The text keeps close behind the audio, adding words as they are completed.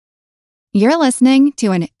You're listening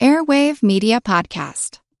to an Airwave Media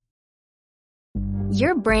Podcast.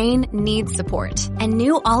 Your brain needs support, and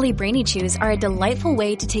new Ollie Brainy Chews are a delightful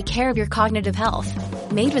way to take care of your cognitive health.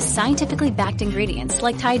 Made with scientifically backed ingredients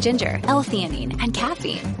like Thai ginger, L-theanine, and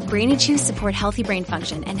caffeine, Brainy Chews support healthy brain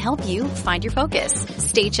function and help you find your focus,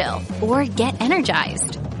 stay chill, or get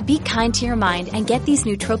energized. Be kind to your mind and get these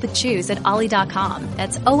nootropic chews at ollie.com.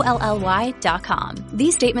 That's OLLY.com.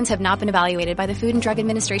 These statements have not been evaluated by the Food and Drug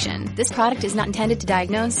Administration. This product is not intended to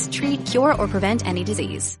diagnose, treat, cure, or prevent any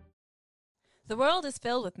disease. The world is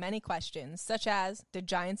filled with many questions, such as, did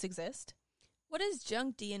giants exist? What is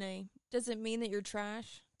junk DNA? Does it mean that you're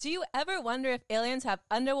trash? Do you ever wonder if aliens have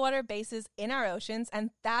underwater bases in our oceans, and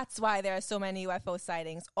that's why there are so many UFO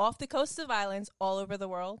sightings off the coasts of islands all over the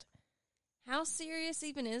world? How serious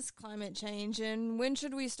even is climate change, and when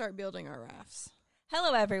should we start building our rafts?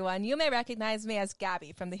 Hello, everyone. You may recognize me as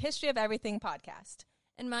Gabby from the History of Everything podcast.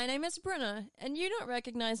 And my name is Brenna, and you don't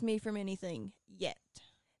recognize me from anything yet.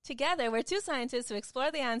 Together, we're two scientists who explore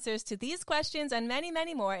the answers to these questions and many,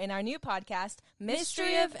 many more in our new podcast,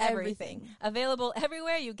 Mystery of Everything, available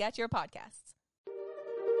everywhere you get your podcasts.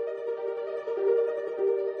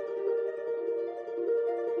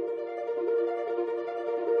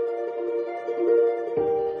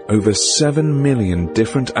 Over 7 million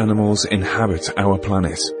different animals inhabit our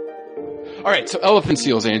planet. All right, so elephant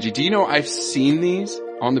seals, Angie. Do you know I've seen these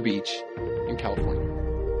on the beach in California?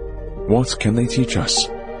 What can they teach us?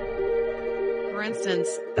 For instance,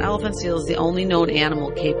 the elephant seal is the only known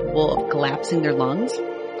animal capable of collapsing their lungs,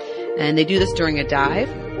 and they do this during a dive.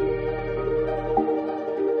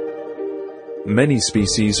 Many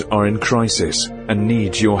species are in crisis and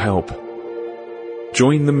need your help.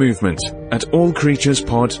 Join the movement at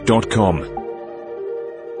allcreaturespod.com.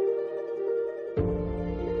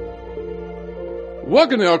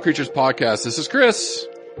 Welcome to the All Creatures Podcast. This is Chris.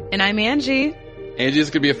 And I'm Angie. Angie, this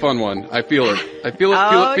could be a fun one. I feel it. I feel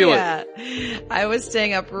it. I was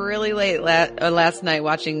staying up really late last night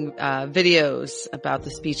watching videos about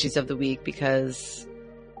the species of the week because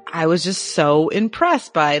I was just so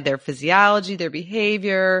impressed by their physiology, their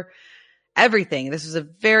behavior, everything. This was a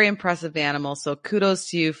very impressive animal, so kudos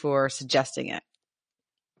to you for suggesting it.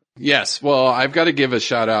 Yes. Well, I've got to give a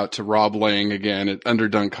shout out to Rob Lang again at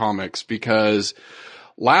Underdone Comics because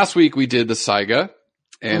last week we did the Saiga.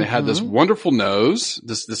 And it had this wonderful nose,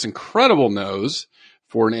 this incredible nose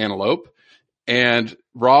for an antelope. And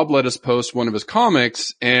Rob let us post one of his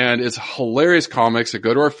comics, and it's hilarious comics. So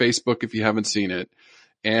go to our Facebook if you haven't seen it.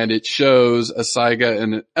 And it shows a saiga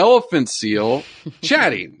and an elephant seal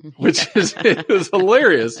chatting, which is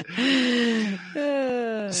hilarious.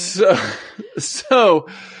 So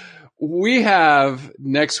we have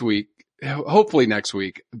next week, hopefully next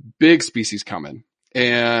week, big species coming.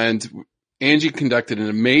 And Angie conducted an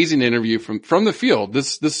amazing interview from the field.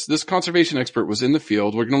 This conservation expert was in the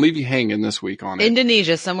field. We're going to leave you hanging this week on it.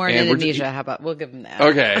 Indonesia, somewhere in Indonesia. How about we'll give him that?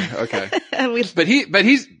 Okay.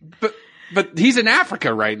 But he's in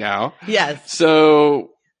Africa right now. Yes. So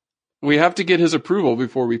we have to get his approval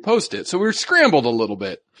before we post it. So we were scrambled a little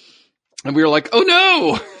bit, and we were like, "Oh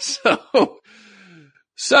no!"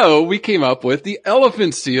 So we came up with the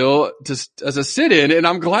elephant seal as a sit-in, and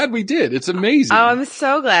I'm glad we did. It's amazing. Oh, I'm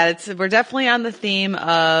so glad. We're definitely on the theme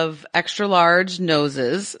of extra large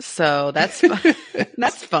noses. So that's fun.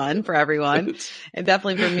 That's fun for everyone and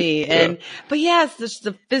definitely for me. But yes,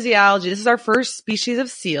 the physiology. This is our first species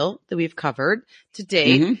of seal that we've covered to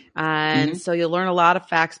date. And so you'll learn a lot of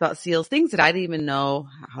facts about seals, things that I didn't even know,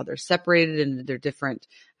 how they're separated into their different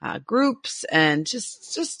groups, and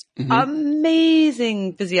just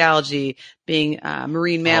amazing physiology. Being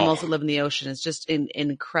marine mammals that live in the ocean is just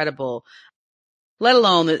incredible. Let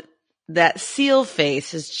alone that seal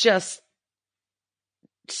face is just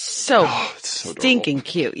so stinking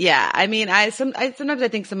adorable. Cute. Yeah, I mean, sometimes I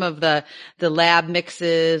think some of the lab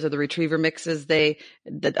mixes or the retriever mixes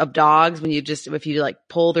of dogs, if you like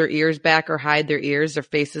pull their ears back or hide their ears, their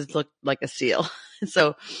faces look like a seal.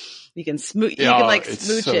 So you can smooch it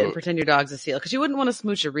and pretend your dog's a seal, because you wouldn't want to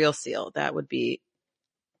smooch a real seal. That would be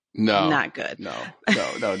not good. No.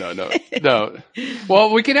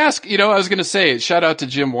 Well, we can ask, I was going to say, shout out to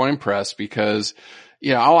Jim Winepress because,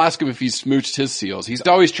 I'll ask him if he's smooched his seals. He's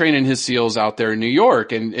always training his seals out there in New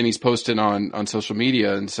York, and he's posting on social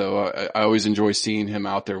media. And so I always enjoy seeing him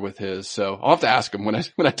out there with his. So I'll have to ask him when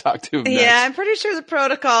I talk to him next. Yeah, I'm pretty sure the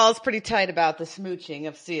protocol is pretty tight about the smooching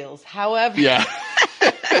of seals. However. Yeah.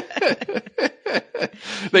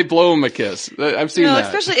 They blow him a kiss. I've seen that.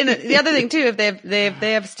 Especially the other thing too, if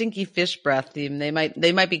they have stinky fish breath, they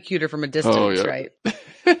might be cuter from a distance, right?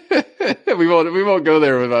 We won't go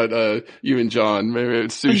there without you and John. Maybe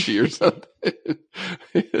it's sushi or something.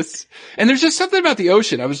 Yes. And there's just something about the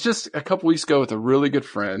ocean. I was just a couple weeks ago with a really good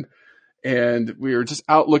friend, and we were just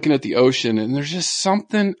out looking at the ocean, and there's just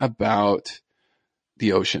something about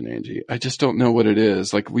the ocean, Angie. I just don't know what it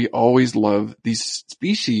is. Like, we always love these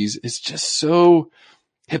species. It's just so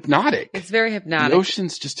hypnotic. It's very hypnotic. The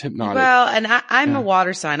ocean's just hypnotic. Well, and I'm a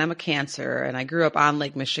water sign. I'm a Cancer, and I grew up on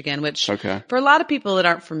Lake Michigan, which Okay. for a lot of people that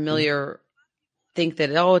aren't familiar think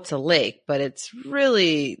that, oh, it's a lake, but it's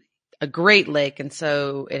really a great lake. And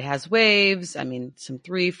so it has waves. I mean, some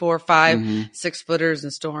 3, 4, 5, 6 footers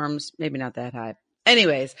and storms, maybe not that high.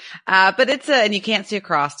 Anyways, but and you can't see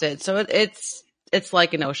across it. So it's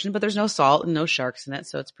like an ocean, but there's no salt and no sharks in it.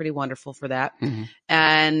 So it's pretty wonderful for that.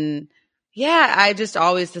 And yeah, I just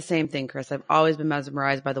always the same thing, Chris. I've always been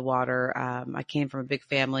mesmerized by the water. I came from a big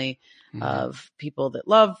family of people that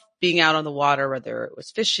love being out on the water, whether it was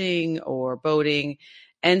fishing or boating.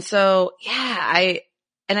 And so, yeah,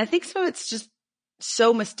 I think some of it's just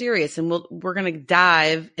so mysterious, and we're going to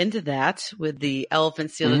dive into that with the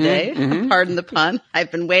elephant seal today. Pardon the pun.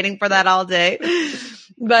 I've been waiting for that all day,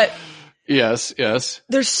 but yes.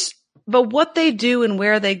 But what they do and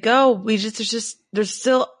where they go, there's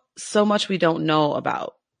still so much we don't know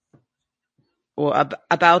about, or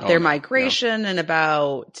about their migration and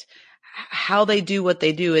about how they do what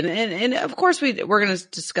they do. And of course we're going to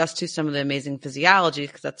discuss too some of the amazing physiology,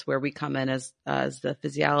 because that's where we come in as the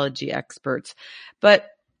physiology experts. But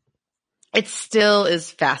it still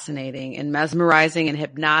is fascinating and mesmerizing and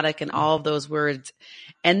hypnotic and all of those words.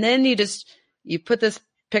 And then you put this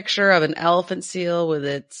picture of an elephant seal with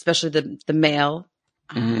it, especially the male,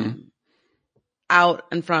 out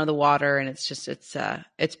in front of the water, and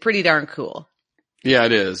it's pretty darn cool. Yeah,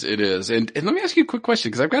 it is. And let me ask you a quick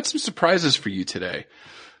question, because I've got some surprises for you today.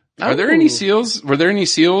 Are there any seals? Were there any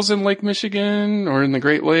seals in Lake Michigan or in the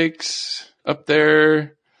Great Lakes up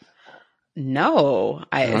there? No,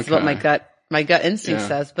 it's what my gut instinct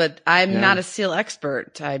says, but I'm not a seal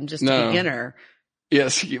expert. I'm just a beginner.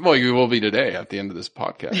 Yes. Well, you will be today at the end of this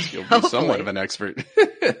podcast. You'll be somewhat of an expert.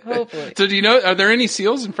 Hopefully. So do you know, are there any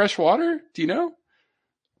seals in fresh water? Do you know?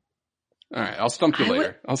 All right. I'll stump you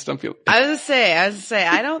later. I was gonna say,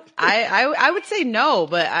 I would say no,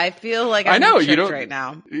 but I feel like I'm being tricked right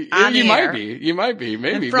now. You might be.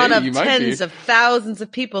 Maybe. In front of tens of thousands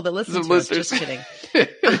of people that listen to us. Just kidding.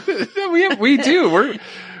 we do.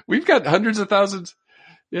 We've got hundreds of thousands.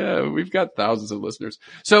 Yeah. We've got thousands of listeners.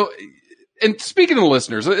 So, and speaking of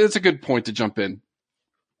listeners, it's a good point to jump in.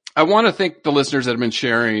 I want to thank the listeners that have been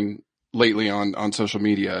sharing lately on social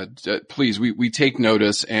media. Please, we take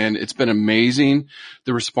notice, and it's been amazing.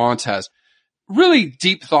 The response has really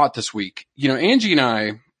deep thought this week. You know, Angie and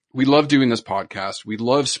I, we love doing this podcast. We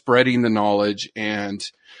love spreading the knowledge, and,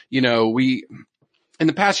 you know, in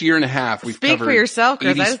the past year and a half, we've Speak covered for yourself,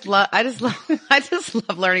 Chris. I just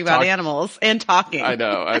love learning about animals and talking. I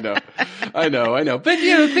know. But,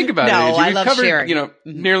 you know, think about it. Angie. I love covered, sharing. You know,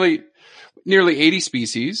 nearly 80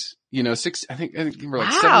 species. You know, I think we're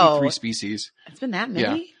like 73 species. It's been that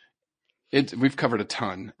many? Yeah. We've covered a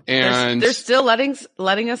ton. And they're still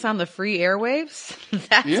letting us on the free airwaves?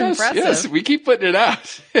 That's impressive. Yes, we keep putting it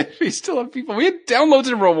out. We still have people. We had downloads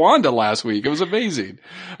in Rwanda last week. It was amazing.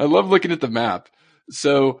 I love looking at the map.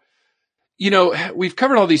 So, you know, we've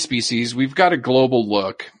covered all these species. We've got a global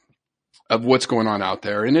look of what's going on out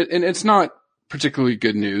there. And it's not particularly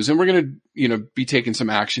good news. And we're going to, you know, be taking some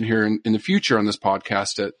action here in the future on this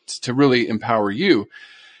podcast to really empower you,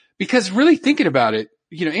 because really thinking about it,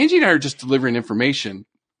 you know, Angie and I are just delivering information,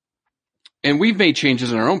 and we've made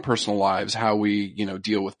changes in our own personal lives, how we, you know,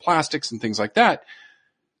 deal with plastics and things like that.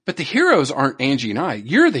 But the heroes aren't Angie and I.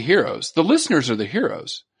 You're the heroes. The listeners are the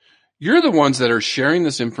heroes. You're the ones that are sharing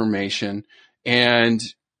this information. And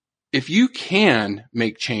if you can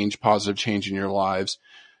make change, positive change in your lives,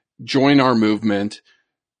 join our movement,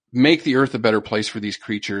 make the earth a better place for these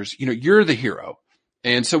creatures. You know, you're the hero.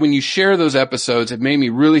 And so when you share those episodes, it made me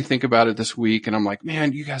really think about it this week. And I'm like,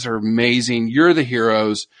 man, you guys are amazing. You're the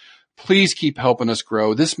heroes. Please keep helping us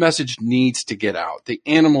grow. This message needs to get out. The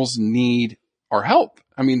animals need our help.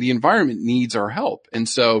 I mean, the environment needs our help. And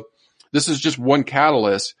so this is just one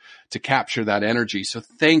catalyst to capture that energy. So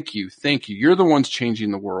thank you. Thank you. You're the ones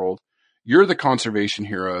changing the world. You're the conservation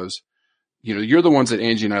heroes. You know, you're the ones that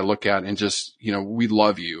Angie and I look at and just, you know, we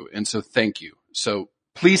love you. And so thank you. So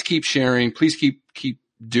please keep sharing. Please keep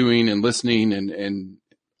doing and listening and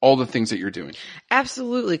all the things that you're doing.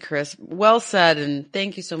 Absolutely, Chris. Well said. And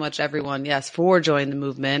thank you so much, everyone. Yes, for joining the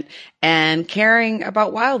movement and caring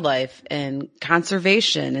about wildlife and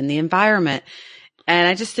conservation and the environment. And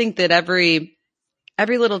I just think that every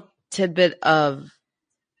little tidbit of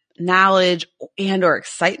knowledge and or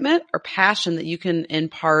excitement or passion that you can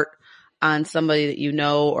impart on somebody that you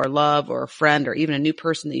know or love or a friend or even a new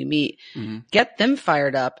person that you meet, get them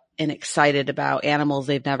fired up and excited about animals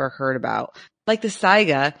they've never heard about, like the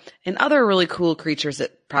saiga and other really cool creatures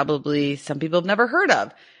that probably some people have never heard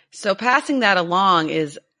of. So passing that along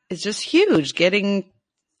is just huge, getting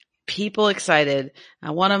people excited.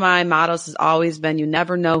 One of my mottos has always been, you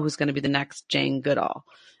never know who's going to be the next Jane Goodall.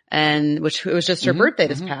 And which it was just her birthday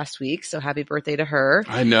this past week. So happy birthday to her.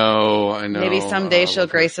 I know. Maybe someday she'll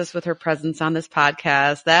grace us with her presence on this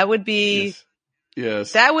podcast. That would be,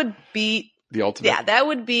 yes. That would be the ultimate. Yeah, that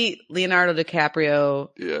would be Leonardo DiCaprio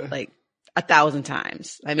like 1,000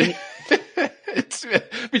 times. I mean, it's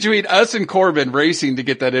between us and Corbin racing to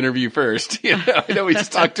get that interview first. You know, I know we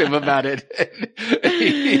just talked to him about it.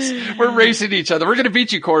 We're racing each other. We're going to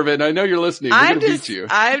beat you, Corbin. I know you're listening. We're going to beat you.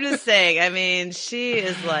 I'm just saying, I mean, she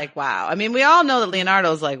is like, wow. I mean, we all know that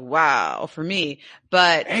Leonardo's like, wow for me,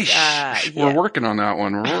 but, we're working on that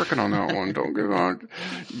one. We're working on that one. Don't get on.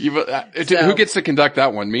 Who gets to conduct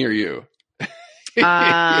that one? Me or you?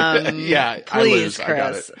 Yeah, please, I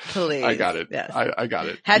Chris, please. I got it. Yes. I got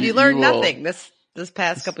it. Have you learned nothing this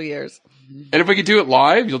past couple years? And if we could do it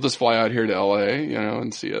live, you'll just fly out here to LA,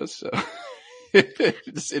 and see us. So.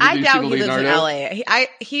 I doubt he lives in LA.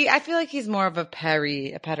 I feel like he's more of a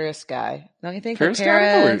Paris guy. Don't you think? Paris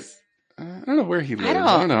guy? I don't know where he lives. I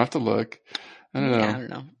don't know. I have to look. I don't know. Yeah,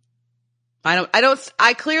 I don't know.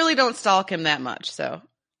 I clearly don't stalk him that much, so.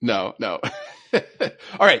 No.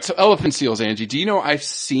 All right. So elephant seals, Angie. Do you know I've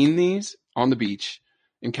seen these on the beach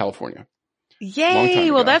in California? Yay.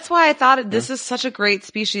 Well, that's why I thought this is such a great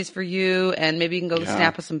species for you. And maybe you can go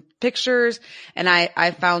snap us some pictures. And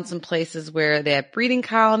I found some places where they have breeding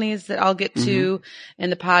colonies that I'll get to in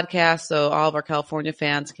the podcast. So all of our California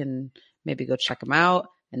fans can maybe go check them out.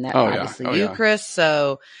 And that obviously Chris.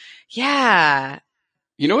 So yeah.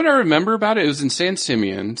 You know what I remember about it? It was in San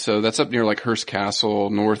Simeon. So that's up near like Hearst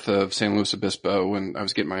Castle, north of San Luis Obispo when I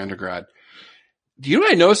was getting my undergrad. Do you know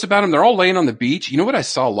what I noticed about them? They're all laying on the beach. You know what I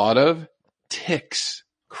saw a lot of? Ticks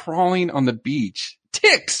crawling on the beach.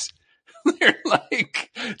 Ticks! They're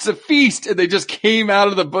like, it's a feast and they just came out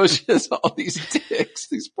of the bushes. All these ticks,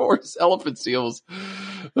 these poor elephant seals.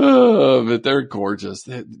 Oh, but they're gorgeous.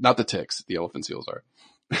 Not the ticks. The elephant seals are.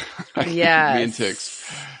 Yeah. Me and ticks.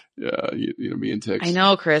 Yeah, me and ticks. I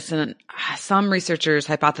know, Chris, and some researchers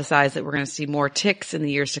hypothesize that we're going to see more ticks in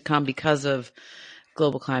the years to come because of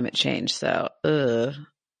global climate change. So, and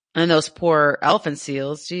those poor elephant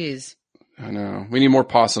seals, geez. I know. We need more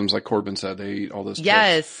possums, like Corbin said. They eat all those ticks.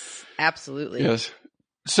 Yes, absolutely. Yes.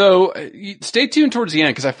 So stay tuned towards the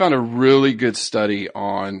end because I found a really good study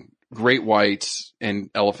on great whites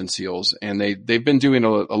and elephant seals, and they've been doing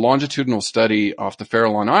a longitudinal study off the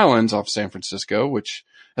Farallon Islands off San Francisco, which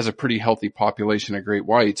has a pretty healthy population of great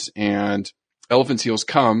whites, and elephant seals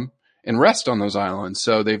come and rest on those islands.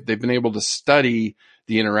 So they've been able to study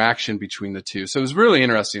the interaction between the two. So it was really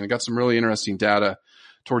interesting. I got some really interesting data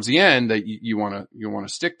towards the end that you want to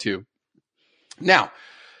stick to. Now,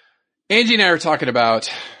 Angie and I are talking about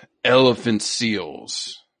elephant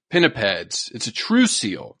seals, pinnipeds. It's a true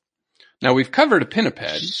seal. Now we've covered a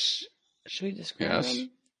pinniped. Should we describe them?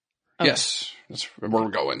 Okay. Yes. That's where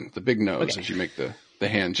we're going. The big nose as you make the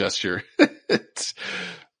hand gesture.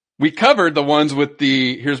 We covered the ones with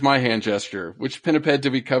here's my hand gesture. Which pinniped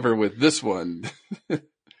did we cover with this one? The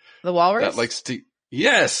walrus? That likes to,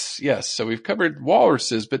 yes. So we've covered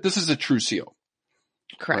walruses, but this is a true seal.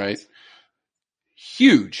 Correct. Right?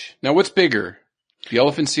 Huge. Now what's bigger? The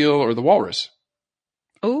elephant seal or the walrus?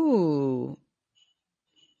 Ooh.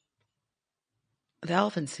 The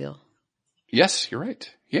elephant seal. Yes, you're right.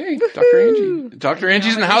 Yay, Dr. Angie. Dr.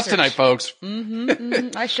 Angie's in the house tonight, folks.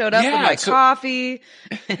 I showed up with my coffee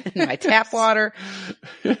and my tap water.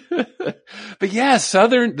 But yeah, so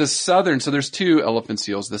there's two elephant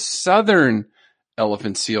seals. The southern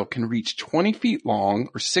elephant seal can reach 20 feet long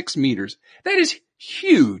or 6 meters. That is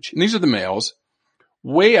huge. And these are the males.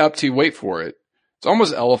 Way up to, wait for it, it's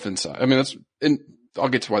almost elephant size. I mean, and I'll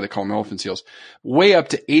get to why they call them elephant seals. Way up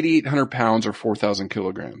to 8,800 pounds or 4,000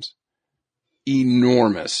 kilograms.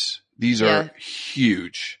 Enormous. These are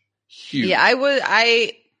huge. Yeah,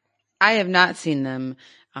 I have not seen them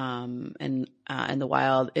in the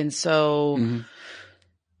wild, and so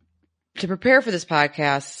to prepare for this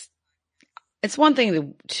podcast, it's one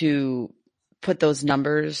thing to put those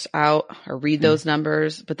numbers out or read those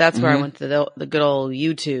numbers, but that's where I went to the good old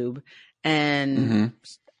YouTube and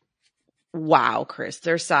wow, Chris,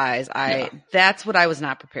 their size. That's what I was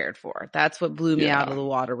not prepared for. That's what blew me out of the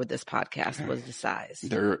water with this podcast was the size.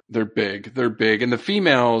 They're big. They're big. And the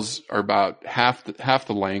females are about half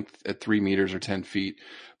the length at 3 meters or 10 feet,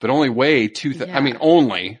 but only weigh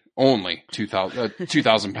only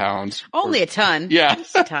 2,000 pounds. Only a ton. Yeah.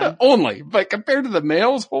 Just a ton. Only. But compared to the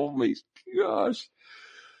males, holy gosh.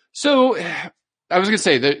 So I was going to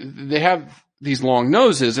say that they have these long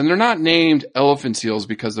noses, and they're not named elephant seals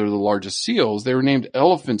because they're the largest seals. They were named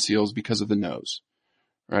elephant seals because of the nose,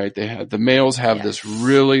 right? The males have this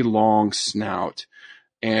really long snout,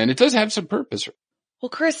 and it does have some purpose. Well,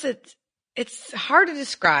 Chris, it's hard to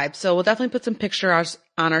describe. So we'll definitely put some pictures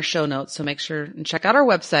on our show notes. So make sure and check out our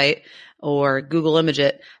website or Google image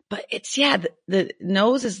it. But the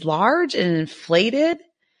nose is large and inflated.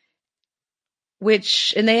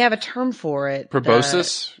 And they have a term for it.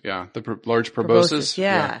 Proboscis? Large proboscis.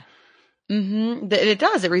 Yeah. Mm-hmm. It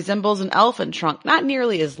does. It resembles an elephant trunk. Not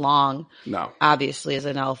nearly as long, obviously, as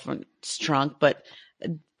an elephant's trunk, but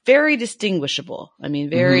very distinguishable. I mean,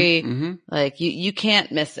 very, like, you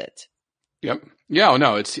can't miss it. Yep. Yeah,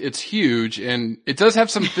 no, it's huge, and it does have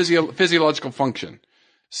some physiological function.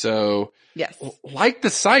 So, yes, like the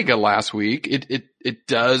saiga last week, it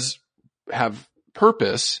does have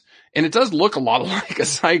purpose. And it does look a lot like a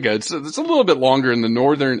saiga. It's a little bit longer in the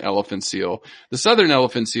northern elephant seal. The southern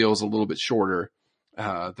elephant seal is a little bit shorter,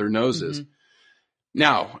 their noses.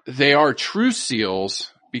 Now, they are true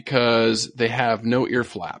seals because they have no ear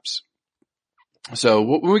flaps. So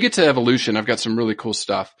when we get to evolution, I've got some really cool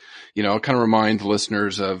stuff. I'll kind of remind the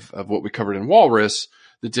listeners of what we covered in walrus,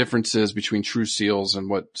 the differences between true seals and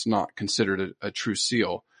what's not considered a true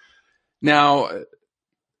seal. Now,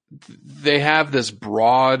 they have this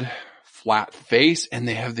broad, flat face, and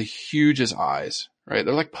they have the hugest eyes, right?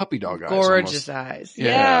 They're like puppy dog eyes. Gorgeous eyes.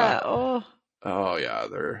 Yeah. Oh, yeah.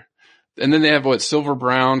 And then they have silver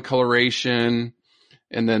brown coloration.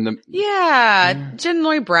 And then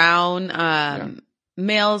generally brown.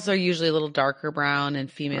 Males are usually a little darker brown,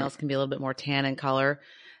 and females can be a little bit more tan in color.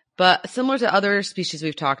 But similar to other species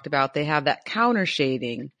we've talked about, they have that counter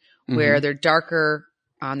shading where they're darker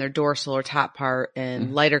on their dorsal or top part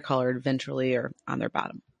and lighter colored ventrally or on their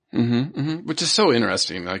bottom. Which is so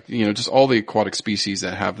interesting. Like, just all the aquatic species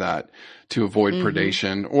that have that to avoid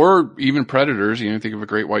predation or even predators. Think of a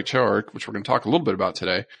great white shark, which we're going to talk a little bit about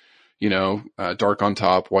today, dark on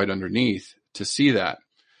top, white underneath, to see that.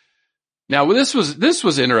 Now, this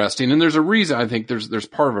was interesting, and there's a reason. I think there's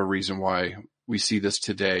part of a reason why we see this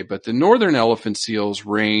today, but the northern elephant seals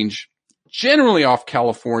range generally off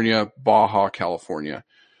California, Baja California,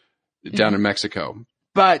 down in Mexico,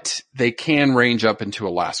 but they can range up into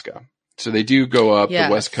Alaska. So they do go up the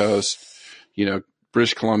West Coast,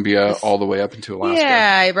 British Columbia, all the way up into Alaska.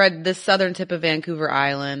 Yeah, I read the southern tip of Vancouver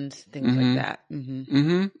Island, things like that.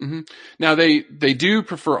 Now they do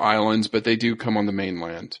prefer islands, but they do come on the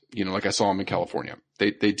mainland. Like I saw them in California.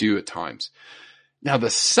 They do at times. Now the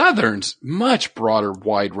southerns, much broader,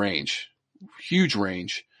 wide range, huge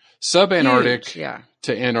range. Subantarctic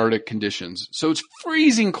to Antarctic conditions. So it's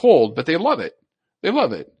freezing cold, but they love it. They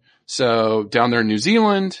love it. So down there in New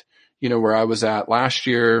Zealand, where I was at last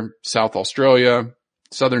year, South Australia,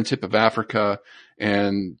 southern tip of Africa,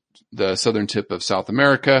 and the southern tip of South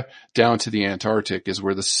America, down to the Antarctic is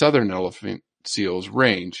where the southern elephant seals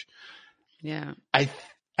range. Yeah. I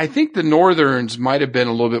think the northerns might have been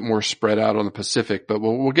a little bit more spread out on the Pacific, but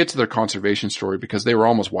we'll get to their conservation story because they were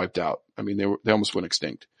almost wiped out. I mean, they almost went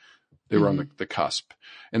extinct. They were on the cusp.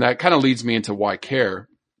 And that kind of leads me into why care.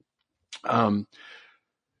 Thinking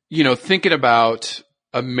about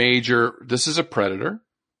this is a predator,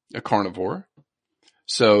 a carnivore.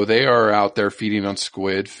 So they are out there feeding on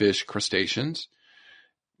squid, fish, crustaceans,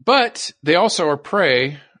 but they also are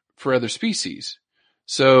prey for other species.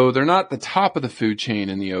 So they're not the top of the food chain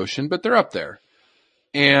in the ocean, but they're up there.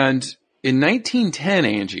 And in 1910,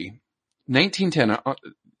 Angie,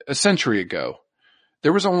 a century ago,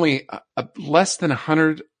 there was only less than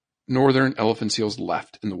 100 northern elephant seals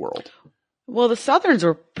left in the world. Well, the southerns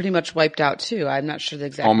were pretty much wiped out too. I'm not sure the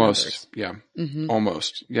exact numbers. Yeah.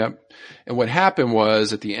 Almost. Yep. And what happened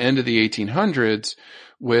was at the end of the 1800s,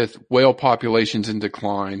 with whale populations in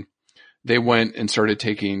decline, they went and started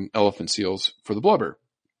taking elephant seals for the blubber,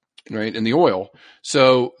 right? And the oil.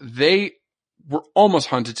 So they were almost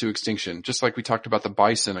hunted to extinction, just like we talked about the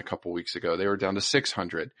bison a couple weeks ago. They were down to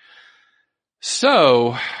 600.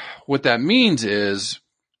 So what that means is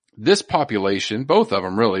this population, both of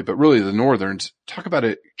them really, but really the northerns, talk about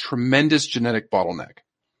a tremendous genetic bottleneck.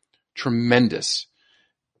 Tremendous.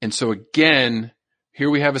 And so again,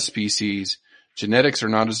 here we have a species. Genetics are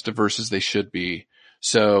not as diverse as they should be.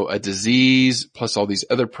 So a disease plus all these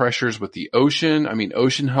other pressures with the ocean. I mean,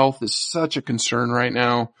 ocean health is such a concern right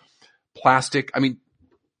now. Plastic. I mean,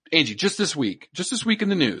 Angie, just this week in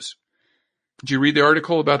the news. Did you read the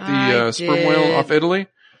article about the sperm whale off Italy?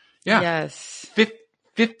 Yeah. Yes.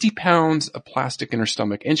 50 pounds of plastic in her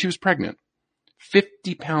stomach, and she was pregnant.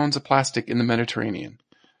 50 pounds of plastic in the Mediterranean.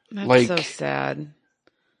 That's so sad.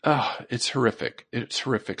 Oh, it's horrific. It's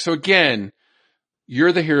horrific. So again,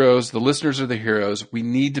 you're the heroes. The listeners are the heroes. We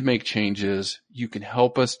need to make changes. You can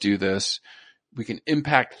help us do this. We can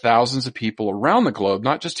impact thousands of people around the globe,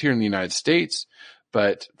 not just here in the United States,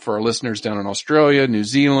 but for our listeners down in Australia, New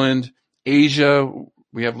Zealand, Asia.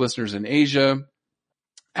 We have listeners in Asia,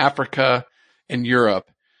 Africa, and Europe.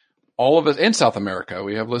 All of us, and South America.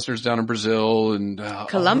 We have listeners down in Brazil and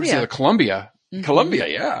Colombia. Colombia. Mm-hmm. Colombia,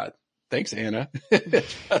 yeah. Thanks, Anna.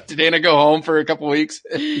 Did Anna go home for a couple of weeks?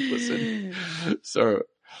 Listen. So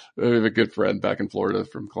we have a good friend back in Florida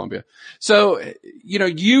from Colombia. So,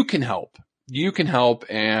 you can help. You can help.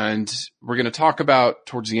 And we're going to talk about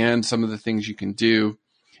towards the end some of the things you can do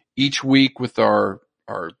each week with our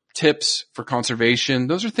tips for conservation.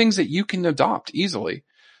 Those are things that you can adopt easily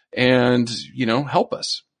and, help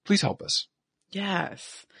us. Please help us.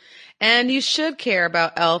 Yes. And you should care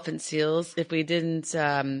about elephant seals. If we didn't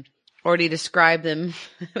already describe them,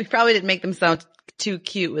 we probably didn't make them sound too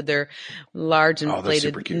cute with their large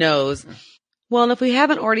inflated nose. Yeah. Well, and if we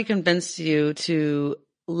haven't already convinced you to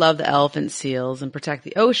love the elephant seals and protect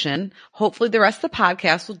the ocean, hopefully the rest of the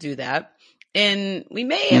podcast will do that. And we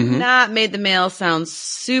may have not made the male sound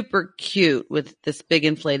super cute with this big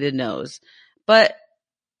inflated nose,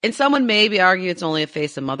 and someone maybe argue it's only a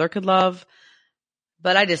face a mother could love,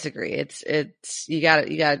 but I disagree. It's you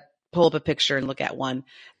gotta pull up a picture and look at one.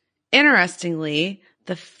 Interestingly,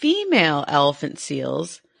 the female elephant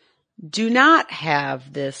seals do not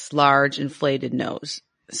have this large inflated nose.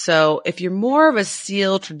 So if you're more of a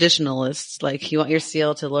seal traditionalist, like you want your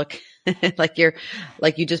seal to look like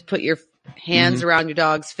you just put your hands around your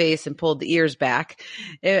dog's face and pulled the ears back.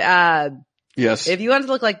 Yes. If you want it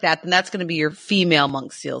to look like that, then that's going to be your female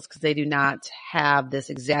monk seals because they do not have this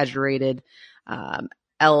exaggerated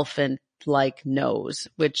elephant-like nose,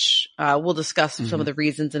 which we'll discuss some of the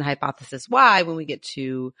reasons and hypothesis why when we get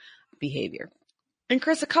to behavior. And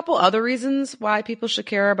Chris, a couple other reasons why people should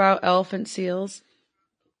care about elephant seals.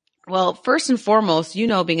 Well, first and foremost,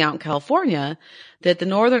 being out in California, that the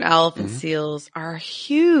northern elephant seals are a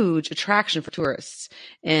huge attraction for tourists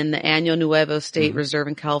in the Año Nuevo State Reserve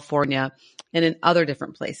in California and in other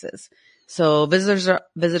different places. So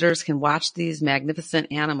visitors can watch these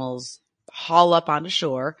magnificent animals haul up onto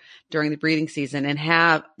shore during the breeding season and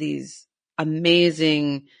have these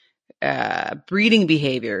amazing breeding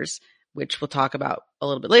behaviors, which we'll talk about a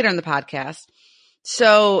little bit later in the podcast.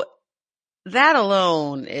 So that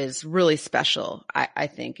alone is really special, I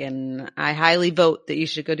think, and I highly vote that you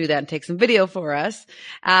should go do that and take some video for us.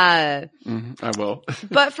 I will.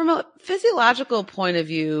 But from a physiological point of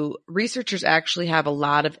view, researchers actually have a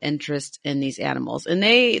lot of interest in these animals, and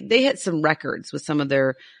they hit some records with some of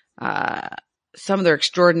their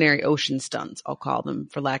extraordinary ocean stunts, I'll call them,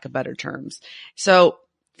 for lack of better terms. So,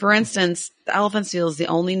 for instance, the elephant seal is the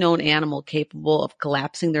only known animal capable of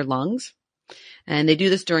collapsing their lungs. And they do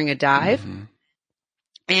this during a dive.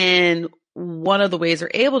 And one of the ways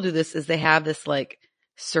they're able to do this is they have this like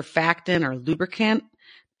surfactant or lubricant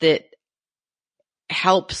that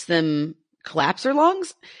helps them collapse their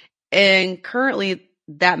lungs. And currently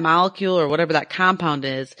that molecule or whatever that compound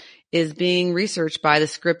is being researched by the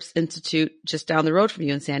Scripps Institute just down the road from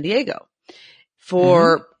you in San Diego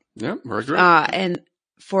for, and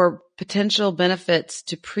for potential benefits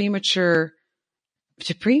to preemies,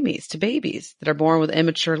 to babies that are born with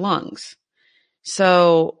immature lungs.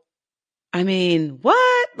 So, I mean,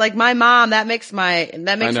 what? Like my mom, that makes my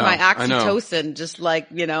oxytocin just like,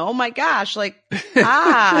 oh my gosh, like,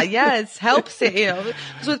 yes, helps it,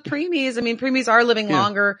 because with preemies, preemies are living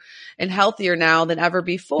longer and healthier now than ever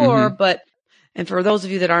before. And for those of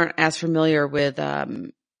you that aren't as familiar with,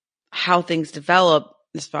 how things develop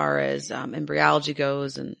as far as, embryology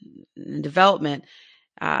goes and development,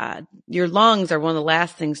 your lungs are one of the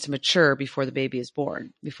last things to mature before the baby is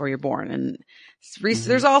born, before you're born. And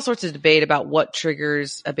there's all sorts of debate about what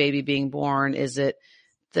triggers a baby being born. Is it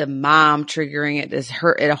the mom triggering it? Is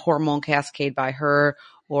it a hormone cascade by her?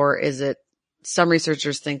 Or is it, some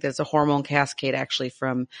researchers think that it's a hormone cascade actually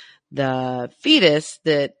from the fetus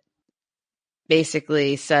that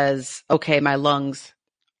basically says, okay, my lungs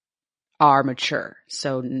are mature.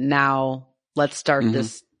 So now let's start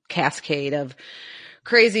this cascade of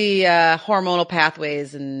crazy hormonal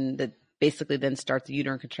pathways and that basically then start the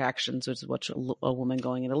uterine contractions, which is what a woman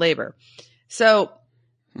going into labor. So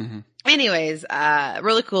anyways,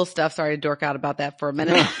 really cool stuff. Sorry to dork out about that for a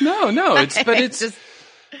minute. No, it's just,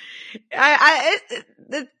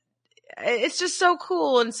 it's just so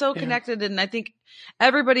cool and so connected. And I think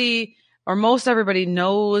everybody or most everybody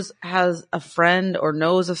has a friend or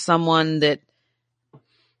knows of someone that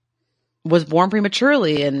was born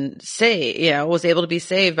prematurely and was able to be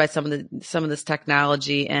saved by some of this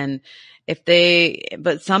technology. And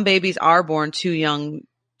but some babies are born too young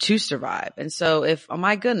to survive. And so if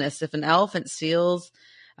an elephant seals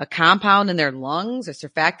a compound in their lungs or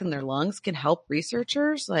surfactant in their lungs can help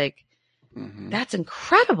researchers, like that's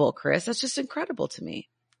incredible, Chris. That's just incredible to me.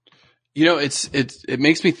 It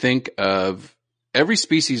makes me think of every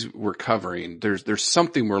species we're covering. There's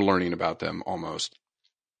something we're learning about them almost.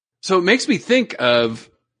 So it makes me think of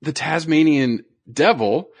the Tasmanian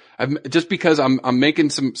devil. Just because I'm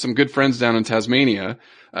making some good friends down in Tasmania.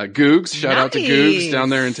 Googs, shout out to Googs down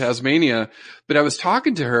there in Tasmania. But I was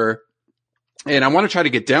talking to her and I want to try to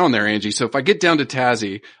get down there, Angie. So if I get down to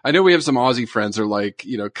Tassie, I know we have some Aussie friends that are like,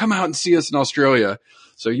 come out and see us in Australia.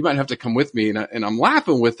 So you might have to come with me. And I'm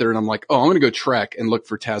laughing with her and I'm like, oh, I'm going to go trek and look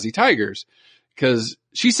for Tassie tigers. Cause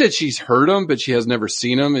she said she's heard them, but she has never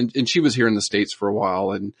seen them. And she was here in the States for a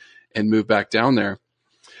while and moved back down there.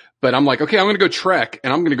 But I'm like, okay, I'm going to go trek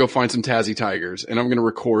and I'm going to go find some Tassie tigers and I'm going to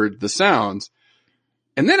record the sounds.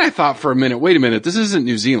 And then I thought for a minute, wait a minute, this isn't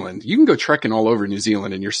New Zealand. You can go trekking all over New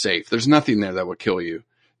Zealand and you're safe. There's nothing there that would kill you.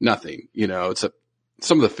 Nothing,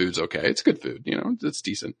 some of the food's okay. It's good food, it's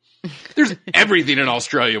decent. There's everything in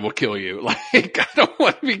Australia will kill you. Like, I don't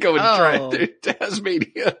want to be going to try to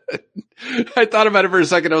Tasmania. I thought about it for a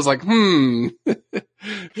second. I was like,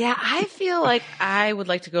 Yeah, I feel like I would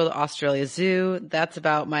like to go to the Australia Zoo. That's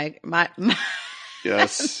about my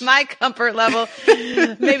yes, my comfort level.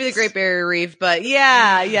 Maybe the Great Barrier Reef, but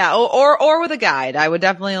yeah. Or with a guide. I would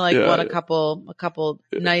definitely want a couple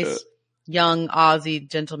nice young Aussie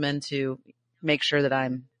gentlemen to make sure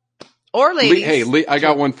that or ladies. Lee, I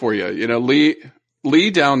got one for you.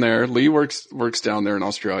 Lee down there, Lee works down there in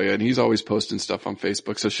Australia and he's always posting stuff on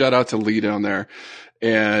Facebook. So shout out to Lee down there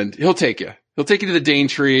and he'll take you. He'll take you to the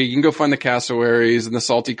Daintree. You can go find the cassowaries and the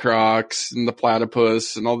salty crocs and the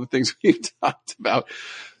platypus and all the things we talked about.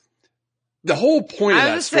 The whole point of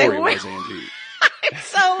that story was, Angie.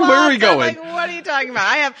 So lost. Where are we going? Like, what are you talking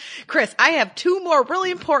about? I have two more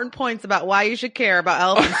really important points about why you should care about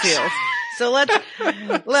elephant seals. So let's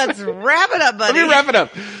wrap it up, buddy. Let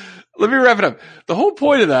me wrap it up. The whole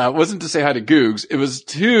point of that wasn't to say hi to Googs. It was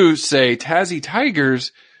to say Tassie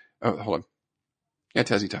tigers. Oh, hold on. Yeah,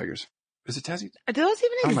 Tassie tigers. Is it Tassie? Do those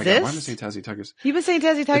even exist? Oh my God, why am I saying Tassie tigers? You've been saying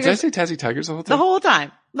Tassie tigers? Did I say Tassie tigers the whole time? The whole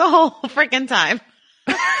time. The whole freaking time.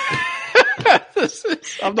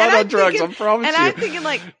 I'm not on drugs, I promise you. And I'm thinking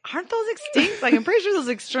aren't those extinct? I'm pretty sure those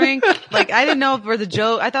extinct. I didn't know if it was a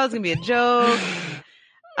joke. I thought it was going to be a joke.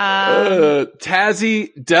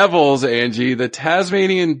 Tassie devils, Angie. The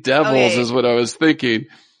Tasmanian devils is what I was thinking.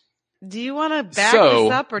 Do you want to back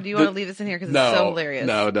this up or do you want to leave this in here because it's so hilarious?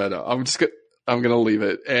 No. I'm going to leave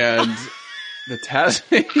it. And the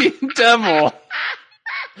Tasmanian devil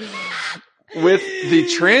with the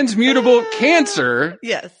transmutable cancer.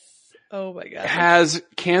 Yes. Oh my God. Has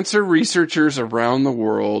cancer researchers around the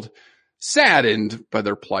world saddened by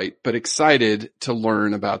their plight, but excited to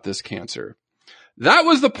learn about this cancer. That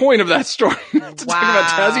was the point of that story. To talk about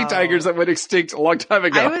Tassie tigers that went extinct a long time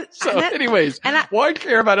ago. Why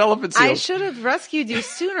care about elephant seals? I should have rescued you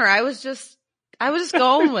sooner. I was just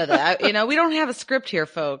going with it. We don't have a script here,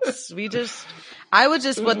 folks. I was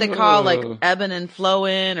just what they call ebbing and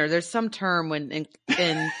flowing, or there's some term when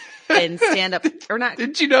in stand up or not.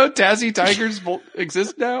 Did you know Tassie tigers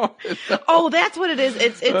exist now? Oh, that's what it is.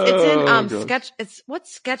 It's in sketch. It's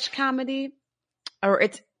sketch comedy, or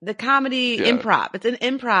it's the comedy improv. It's an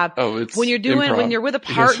improv. Oh, it's when you're with a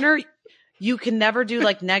partner, you can never do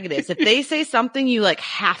negatives. If they say something, you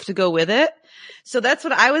have to go with it. So that's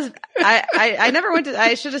what I was, I never went to,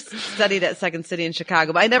 I should have studied at Second City in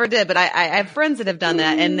Chicago, but I never did. But I have friends that have done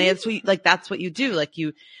that and that's what you do.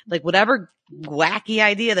 Whatever wacky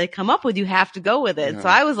idea they come up with, you have to go with it. Yeah. So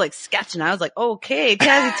I was sketching. I was okay,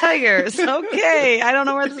 Tassie tigers. Okay. I don't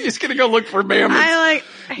know where this is. He's going to go look for mammoths.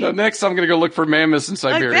 Next I'm going to go look for mammoths in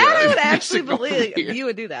Siberia. That I would actually believe you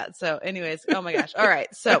would do that. So anyways, oh my gosh. All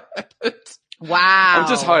right. So wow. I'm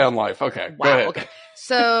just high on life. Okay. Wow. Go ahead. Okay.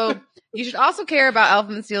 So you should also care about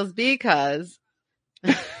elephant seals because,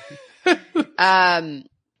 and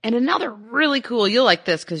another really cool, you'll like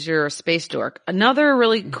this because you're a space dork. Another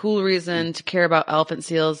really cool reason to care about elephant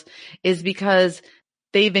seals is because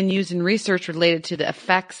they've been used in research related to the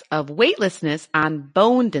effects of weightlessness on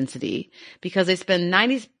bone density because they spend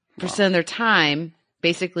 90% of their time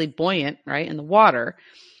basically buoyant, right, in the water.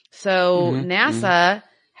 So NASA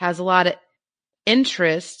has a lot of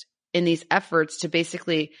interest in these efforts to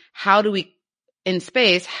basically how do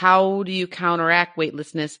you counteract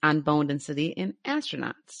weightlessness on bone density in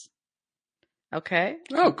astronauts? Okay.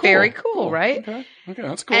 Oh, cool. Very cool, right? Okay,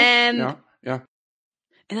 that's cool. And yeah.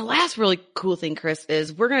 And the last really cool thing, Chris,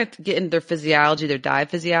 is we're going to get into their physiology, their dive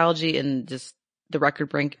physiology, and just the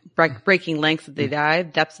record-breaking lengths that they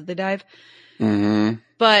dive, depths that they dive. Mm-hmm.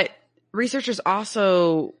 But researchers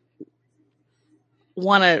also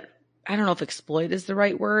want to, I don't know if exploit is the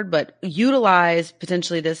right word, but utilize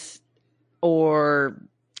potentially this or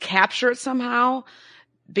capture it somehow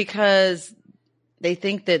because they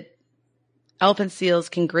think that elephant seals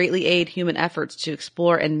can greatly aid human efforts to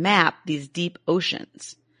explore and map these deep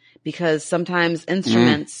oceans because sometimes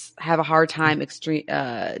instruments have a hard time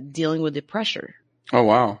dealing with the pressure. Oh,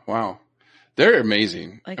 wow. They're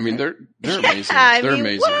amazing. Like, I mean, they're yeah, amazing. They're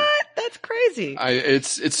amazing. What? That's crazy.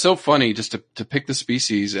 It's so funny just to pick the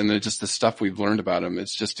species and just the stuff we've learned about them.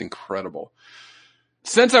 It's just incredible.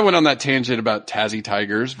 Since I went on that tangent about Tassie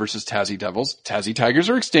tigers versus Tassie devils, Tassie tigers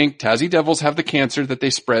are extinct. Tassie devils have the cancer that they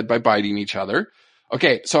spread by biting each other.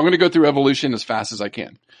 Okay, so I'm going to go through evolution as fast as I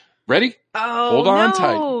can. Ready? Oh, Hold on no.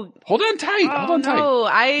 tight. Hold on tight. Oh, Hold on tight. no. No,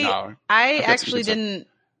 I got some actually good stuff. didn't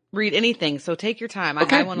read anything, so take your time.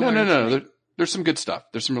 Okay. I want to learn something. There's some good stuff.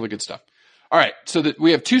 There's some really good stuff. All right. So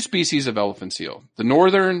we have two species of elephant seal, the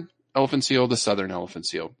northern elephant seal, the southern elephant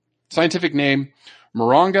seal. Scientific name,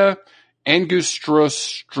 Moronga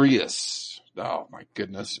angustrostrius. Oh my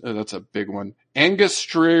goodness. That's a big one.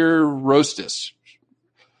 Angustirostis.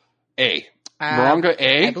 A. Moronga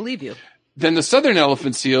A. I believe you. Then the southern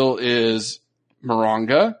elephant seal is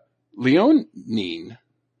Moronga leonine.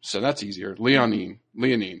 So that's easier. Leonine.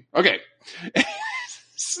 Okay.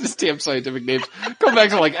 This damn scientific names. Go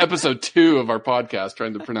back to like episode 2 of our podcast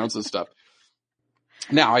trying to pronounce this stuff.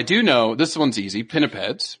 Now I do know this one's easy.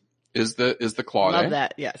 Pinnipeds is the clawed. Love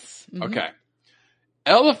that. Yes. Mm-hmm. Okay.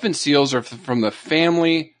 Elephant seals are from the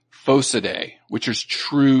family Phocidae, which is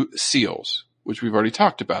true seals, which we've already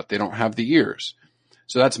talked about. They don't have the ears.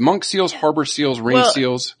 So that's monk seals, harbor seals, ring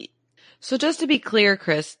seals. So just to be clear,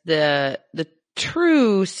 Chris, the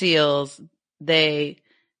true seals, they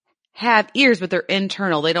have ears, but they're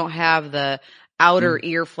internal. They don't have the outer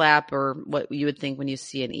ear flap or what you would think when you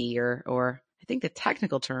see an ear, or I think the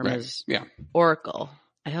technical term is auricle.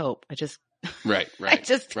 I hope. Right. Right.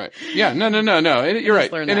 Yeah. No. You're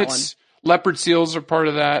right. And it's leopard seals are part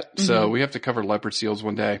of that. So we have to cover leopard seals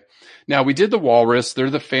one day. Now we did the walrus. They're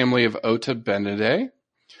the family of Otobenidae.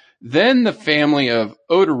 Then the family of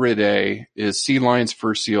Otaridae is sea lions,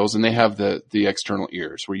 fur seals, and they have the external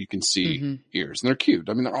ears where you can see ears. And they're cute.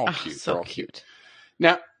 I mean, they're all cute. So they're all cute.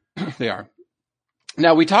 Now, they are.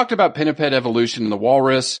 Now, we talked about pinniped evolution in the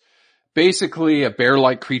walrus. Basically, a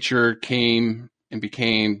bear-like creature came and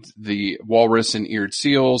became the walrus and eared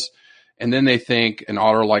seals. And then they think an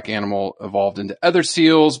otter-like animal evolved into other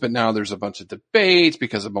seals, but now there's a bunch of debates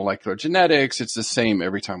because of molecular genetics. It's the same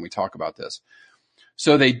every time we talk about this.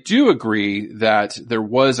 So they do agree that there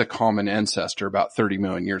was a common ancestor about 30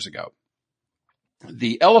 million years ago.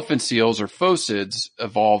 The elephant seals or phocids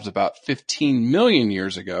evolved about 15 million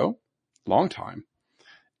years ago. Long time.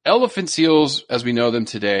 Elephant seals, as we know them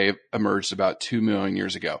today, emerged about 2 million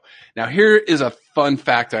years ago. Now, here is a fun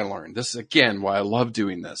fact I learned. This is, again, why I love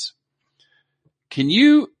doing this. Can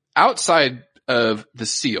you, outside of the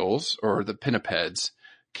seals or the pinnipeds,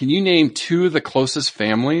 can you name 2 of the closest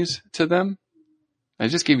families to them? I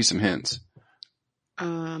just gave you some hints.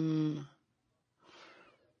 The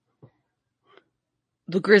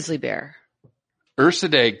grizzly bear.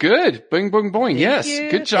 Ursidae. Good. Boing, boing, boing. Yes.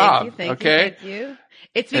 Good job. Thank you.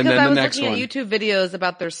 It's because I was looking at YouTube videos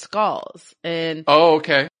about their skulls. And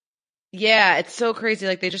okay. Yeah, it's so crazy.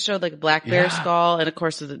 Like they just showed like a black bear skull and of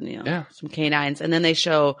course, some canines. And then they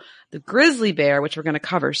show the grizzly bear, which we're going to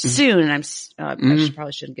cover soon. And I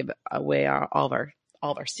probably shouldn't give away all of our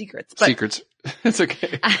secrets. But secrets. It's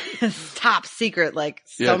okay. Top secret. Like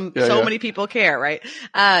so many people care, right?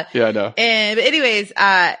 Yeah, I know. And but anyways,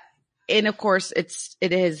 and of course it's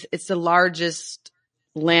the largest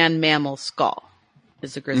land mammal skull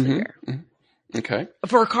is the grizzly bear. Mm-hmm. Okay.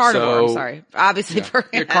 For a carnivore, I'm sorry. Obviously for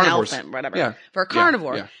an carnivores. elephant, whatever. Yeah. For a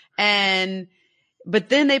carnivore. Yeah. But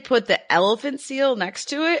then they put the elephant seal next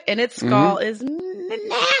to it and its skull is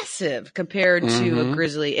massive compared to a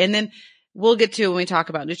grizzly. And then we'll get to it when we talk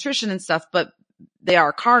about nutrition and stuff, but they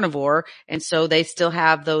are carnivore, and so they still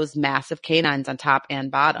have those massive canines on top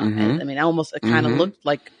and bottom. Mhm. And I mean, almost it kind of Mhm. looked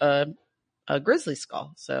like a grizzly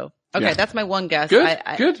skull. So okay, Yeah. that's my one guess.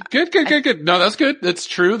 Good, good. No, that's good. That's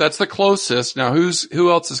true. That's the closest. Now,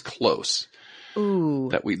 who else is close Ooh,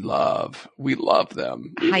 that we love? We love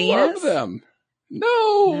them. We Hyenas? love them.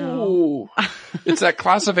 No. It's that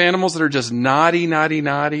class of animals that are just naughty,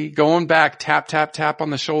 going back, tap, tap, tap on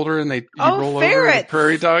the shoulder, and you roll over. Ferrets.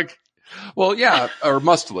 Prairie dog. Well, yeah, or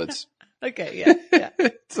mustelids. okay, yeah.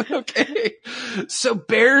 It's okay. So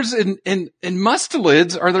bears and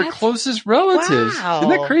mustelids are their closest relatives. Wow. Isn't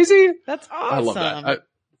that crazy? That's awesome. I love that.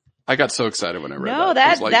 I got so excited when I read No, that.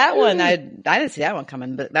 I was like, that one "Ooh." I didn't see that one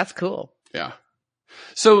coming, but that's cool. Yeah.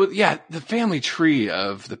 So yeah, the family tree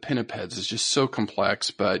of the pinnipeds is just so complex,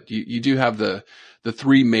 but you do have the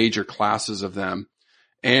three major classes of them.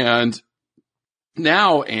 And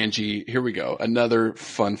now, Angie, here we go. Another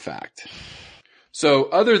fun fact. So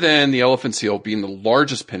other than the elephant seal being the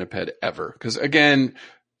largest pinniped ever, because again,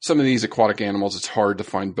 some of these aquatic animals, it's hard to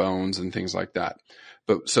find bones and things like that.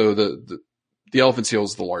 But so the elephant seal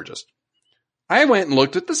is the largest. I went and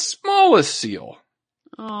looked at the smallest seal.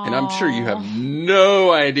 And I'm sure you have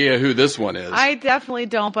no idea who this one is. I definitely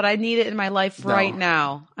don't, but I need it in my life right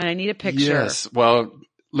now. And I need a picture. Yes. Well,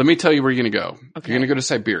 let me tell you where you're going to go. Okay. You're going to go to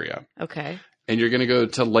Siberia. Okay. And you're going to go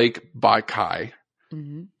to Lake Baikal.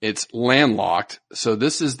 Mm-hmm. It's landlocked. So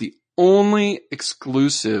this is the only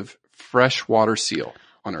exclusive freshwater seal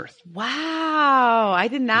on Earth. Wow. I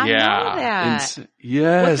did not know that.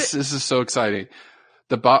 Yes. This is so exciting.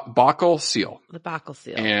 The Baikal seal. The Baikal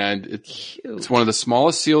seal. And Cute. it's one of the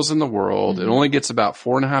smallest seals in the world. Mm-hmm. It only gets about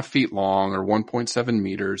 4.5 feet long or 1.7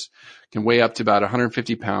 meters, can weigh up to about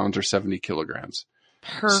 150 pounds or 70 kilograms.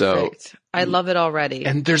 Perfect. So, I love it already.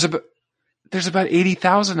 and there's about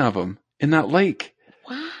 80,000 of them in that lake.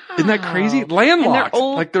 Wow. Isn't that crazy?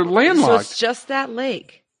 Landlocked. They're landlocked. So it's just that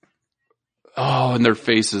lake. Oh, and their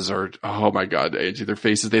faces are, oh my God, Angie, their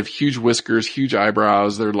faces, they have huge whiskers, huge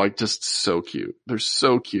eyebrows. They're like just so cute. They're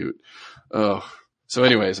so cute. Oh, so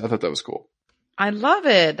anyways, I thought that was cool. I love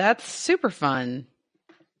it. That's super fun.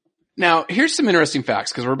 Now, here's some interesting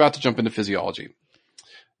facts because we're about to jump into physiology.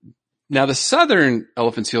 Now, the southern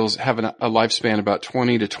elephant seals have a lifespan about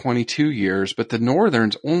 20 to 22 years, but the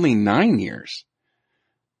northern's only 9 years.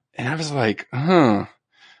 And I was like, huh.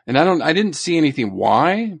 And I didn't see anything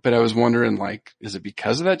why, but I was wondering, like, is it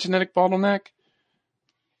because of that genetic bottleneck?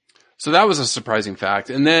 So that was a surprising fact.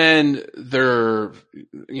 And then they're,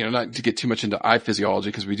 not to get too much into eye physiology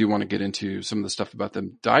because we do want to get into some of the stuff about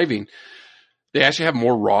them diving. They actually have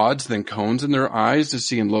more rods than cones in their eyes to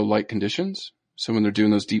see in low light conditions. So when they're doing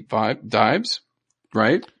those deep dives,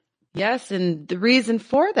 right? Yes. And the reason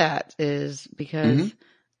for that is because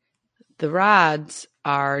the rods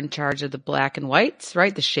are in charge of the black and whites,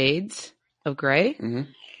 right? The shades of gray. Mm-hmm.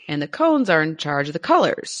 And the cones are in charge of the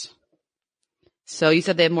colors. So you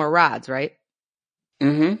said they have more rods, right?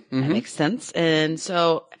 Mm-hmm. That makes sense. And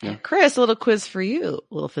so, Chris, a little quiz for you,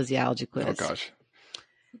 a little physiology quiz. Oh gosh.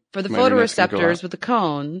 For the My internet's gonna go photoreceptors out. with the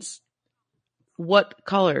cones, what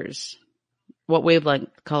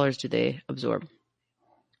wavelength colors do they absorb?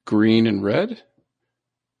 Green and red?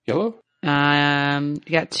 Yellow? You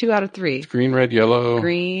got 2 out of 3. Green, red, yellow.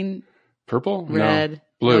 Green, Purple? red, No.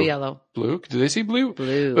 Blue. no yellow. Blue? Do they see blue?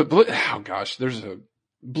 Blue. But blue, oh gosh,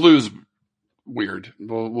 blue's weird.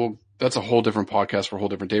 Well, that's a whole different podcast for a whole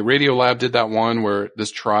different day. Radiolab did that one where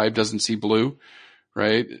this tribe doesn't see blue,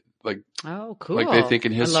 right? Like, Oh, cool. like they think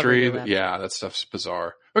in I love history. Radiolab. Yeah, that stuff's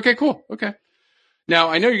bizarre. Okay, cool. Okay. Now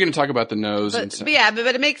I know you're going to talk about the nose and But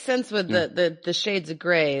it makes sense with the shades of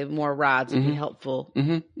gray. More rods would be helpful,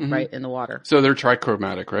 right, in the water. So they're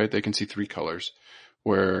trichromatic, right? They can see 3 colors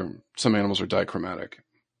where some animals are dichromatic.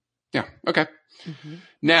 Yeah. Okay.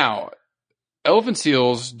 Now, elephant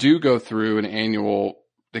seals do go through an annual,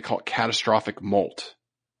 they call it catastrophic molt,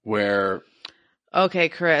 where Okay,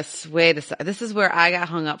 Chris, wait a second. This is where I got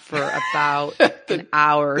hung up for about an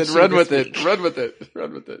hour. then run with it. Run with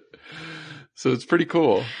it. So it's pretty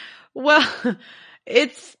cool. Well,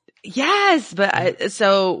 yes, but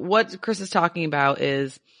so what Chris is talking about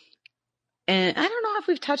is, and I don't know if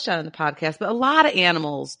we've touched on it in the podcast, but a lot of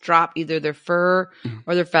animals drop either their fur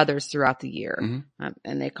or their feathers throughout the year,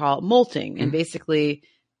 and they call it molting. And basically,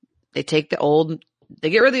 they take they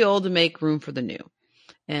get rid of the old to make room for the new.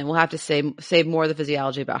 And we'll have to save more of the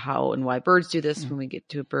physiology about how and why birds do this when we get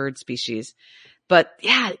to a bird species. But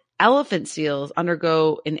yeah, elephant seals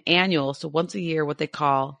undergo an annual, so once a year, what they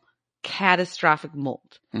call catastrophic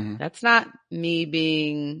molt. That's not me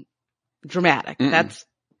being dramatic. That's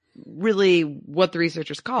really what the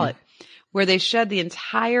researchers call it, where they shed the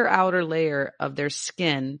entire outer layer of their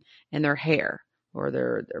skin and their hair or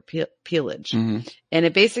their pelage. Mm-hmm. And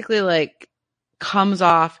it basically like comes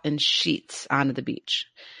off in sheets onto the beach.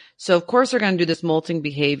 So of course they're going to do this molting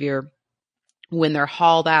behavior when they're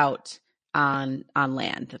hauled out on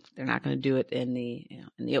land. They're not going to do it in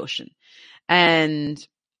the ocean. And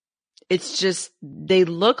it's just, they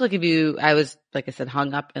look like I was, like I said,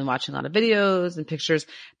 hung up and watching a lot of videos and pictures.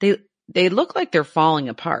 They look like they're falling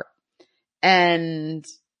apart. And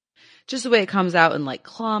just the way it comes out in like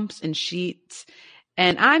clumps and sheets.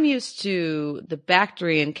 And I'm used to the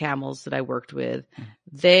Bactrian camels that I worked with.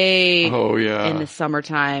 They, in the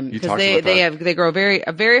summertime, because they grow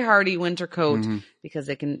a very hardy winter coat because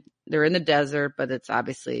they're in the desert, but it's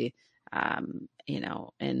obviously,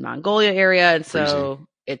 in Mongolia area. And so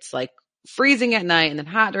it's like freezing at night and then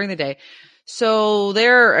hot during the day. So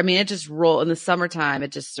it just in the summertime, or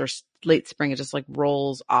late spring, it just like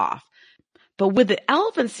rolls off. But with the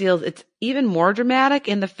elephant seals, it's even more dramatic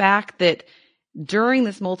in the fact that during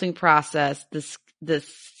this molting process, the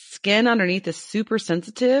skin underneath is super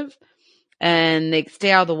sensitive and they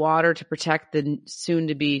stay out of the water to protect the soon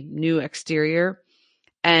to be new exterior.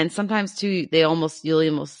 And sometimes too, you'll almost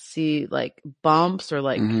see like bumps or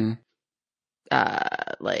like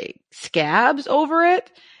scabs over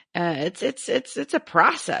it. It's a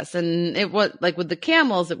process. And it was like with the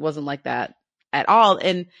camels, it wasn't like that at all.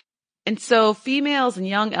 And so females and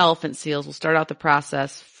young elephant seals will start out the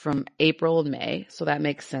process from April and May. So that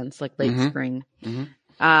makes sense, like late spring.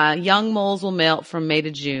 Young moles will molt from May to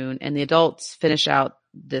June, and the adults finish out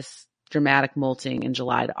this dramatic molting in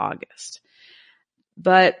July to August.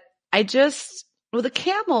 But with the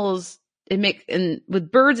camels, and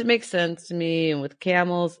with birds, it makes sense to me. And with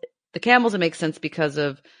camels, it makes sense because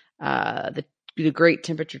of, the great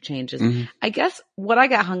temperature changes. I guess what I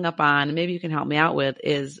got hung up on, and maybe you can help me out with,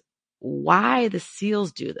 is why the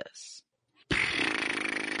seals do this.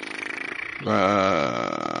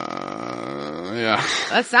 Yeah.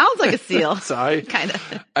 That sounds like a seal. Kind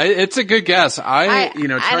of. It's a good guess. Trying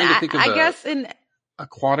to think of I guess in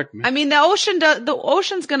aquatic. I mean, the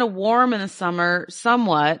ocean's going to warm in the summer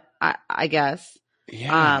somewhat, I guess.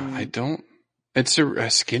 Yeah. It's a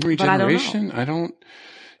skin regeneration.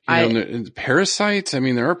 Parasites. I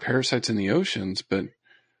mean, there are parasites in the oceans, but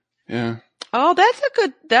yeah. Oh, that's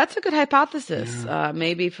a good hypothesis. Yeah.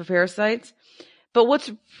 Maybe for parasites. But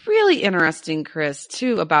what's really interesting, Chris,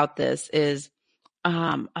 too, about this is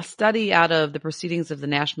a study out of the Proceedings of the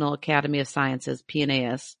National Academy of Sciences,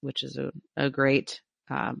 PNAS, which is a great,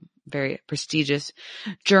 very prestigious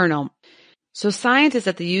journal. So scientists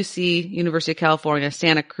at the UC, University of California,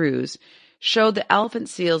 Santa Cruz, showed that elephant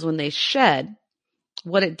seals, when they shed,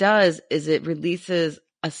 what it does is it releases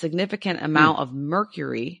a significant amount of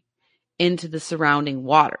mercury into the surrounding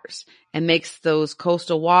waters and makes those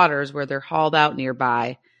coastal waters where they're hauled out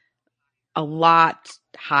nearby a lot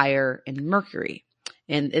higher in mercury.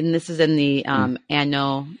 And this is in the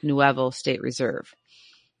Ano Nuevo State Reserve.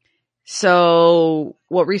 So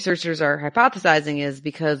what researchers are hypothesizing is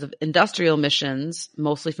because of industrial emissions,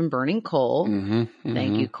 mostly from burning coal.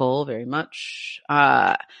 Thank you, coal, very much.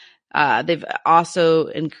 They've also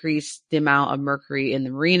increased the amount of mercury in the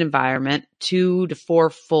marine environment 2 to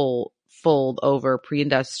 4-fold over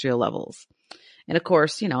pre-industrial levels. And of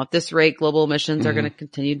course, at this rate, global emissions are going to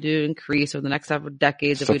continue to increase over the next several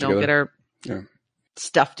decades if we don't get our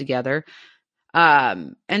stuff together.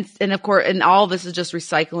 And of course, and all of this is just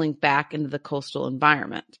recycling back into the coastal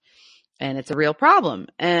environment. And it's a real problem.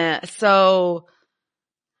 So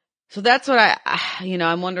that's what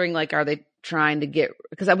I'm wondering, like, are they trying to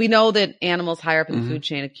because we know that animals higher up in the food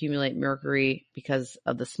chain accumulate mercury because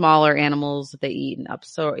of the smaller animals that they eat and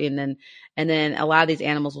then a lot of these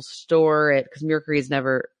animals will store it because mercury is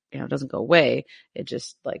never, doesn't go away. It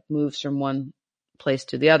just like moves from one place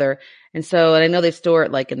to the other. And I know they store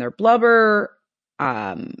it like in their blubber.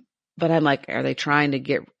 But I'm like, are they trying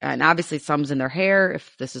to and obviously some's in their hair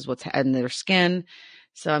if this is what's in their skin.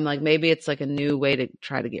 So I'm like, maybe it's like a new way to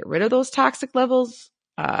try to get rid of those toxic levels.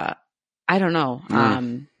 I don't know.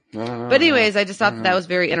 But anyways, I just thought that was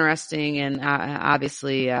very interesting and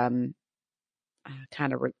obviously kind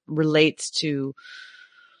of relates to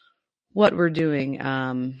what we're doing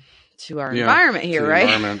to our environment here, right?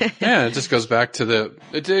 Environment. Yeah, it just goes back to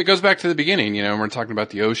the beginning. We're talking about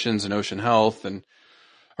the oceans and ocean health and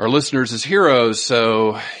our listeners as heroes.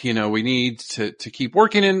 So, we need to keep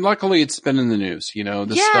working, and luckily it's been in the news.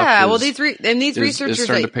 This stuff these researchers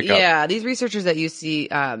these researchers that you see,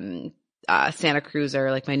 Santa Cruz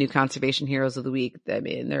are like my new conservation heroes of the week. I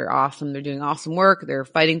mean, they're awesome. They're doing awesome work. They're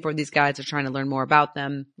fighting for these guys. They're trying to learn more about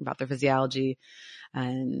them, about their physiology.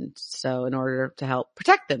 And so in order to help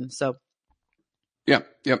protect them. So. Yep.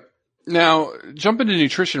 Now, jump into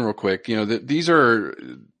nutrition real quick. These are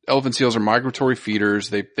elephant seals are migratory feeders.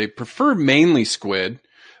 They prefer mainly squid,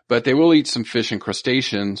 but they will eat some fish and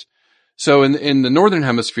crustaceans. So in the northern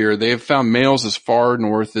hemisphere, they have found males as far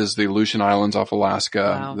north as the Aleutian Islands off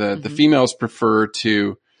Alaska. Wow. The females prefer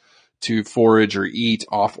to forage or eat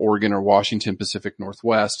off Oregon or Washington Pacific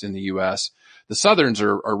Northwest in the U.S. The southerns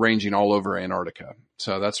are ranging all over Antarctica.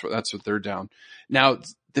 So that's what they're down. Now,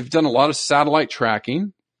 they've done a lot of satellite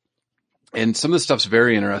tracking, and some of the stuff's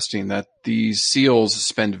very interesting, that these seals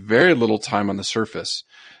spend very little time on the surface,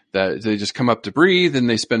 that they just come up to breathe and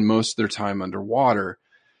they spend most of their time underwater.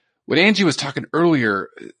 What Angie was talking earlier,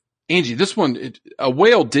 Angie, this one, a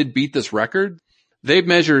whale did beat this record. They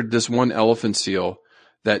measured this one elephant seal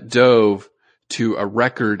that dove to a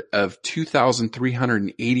record of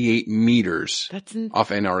 2,388 meters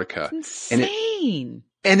off Antarctica. That's insane.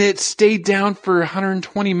 And it stayed down for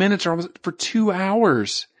 120 minutes or almost for 2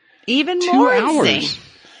 hours. Even 2 more hours. Insane.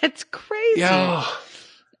 It's crazy. Yeah.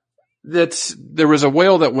 There was a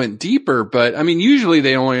whale that went deeper, but I mean, usually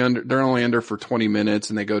they're only under for 20 minutes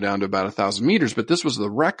and they go down to about 1,000 meters, but this was the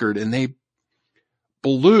record and they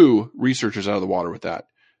blew researchers out of the water with that.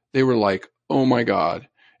 They were like, oh my God.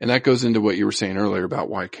 And that goes into what you were saying earlier about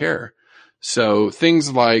why care. So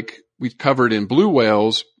things like we covered in blue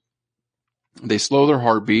whales, they slow their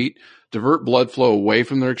heartbeat, divert blood flow away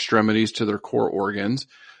from their extremities to their core organs.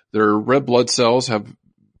 Their red blood cells have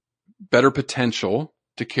better potential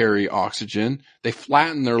to carry oxygen. They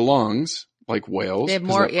flatten their lungs like whales. They have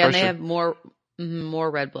more, and they have more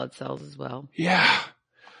red blood cells as well. Yeah.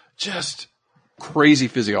 Just crazy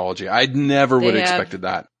physiology. I never would have expected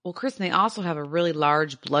that. Well, Kristen, they also have a really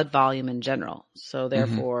large blood volume in general. So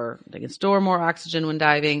therefore, they can store more oxygen when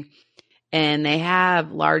diving. And they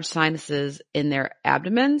have large sinuses in their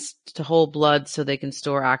abdomens to hold blood so they can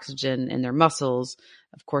store oxygen in their muscles,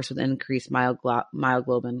 of course, with increased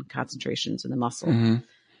myoglobin concentrations in the muscle.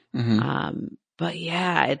 Mm-hmm. Mm-hmm. But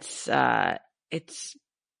yeah, it's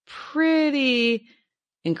pretty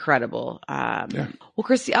incredible. Well,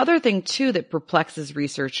 Chris, the other thing too that perplexes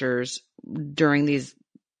researchers during these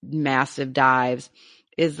massive dives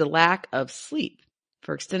is the lack of sleep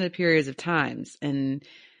for extended periods of times. And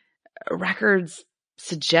records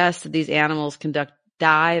suggest that these animals conduct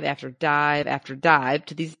dive after dive after dive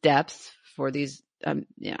to these depths for these,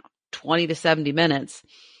 20 to 70 minutes,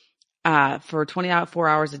 for 24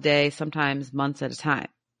 hours a day, sometimes months at a time.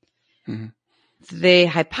 Mm-hmm. They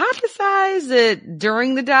hypothesize that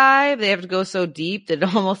during the dive, they have to go so deep that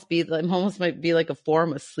it almost might be like a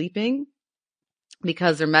form of sleeping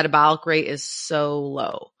because their metabolic rate is so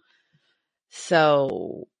low.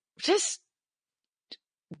 So just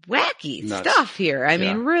wacky stuff here. I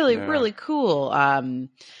mean, really cool. And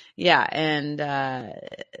they're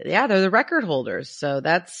the record holders. So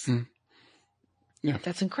that's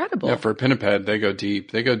incredible. Yeah, for a pinniped, they go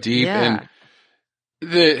deep. And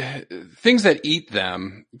the things that eat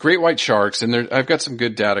them, great white sharks, and I've got some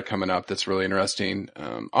good data coming up that's really interesting.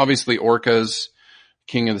 Obviously orcas,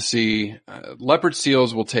 king of the sea, leopard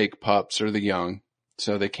seals will take pups or the young,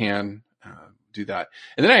 so they can do that.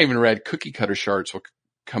 And then I even read cookie cutter sharks will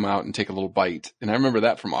come out and take a little bite. And I remember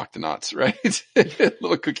that from Octonauts, right?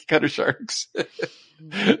 Little cookie cutter sharks.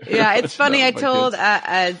 Yeah, it's funny. I told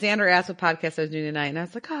Xander asked what podcast I was doing tonight, and I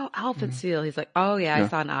was like, "Oh, elephant seal." He's like, "Oh yeah, I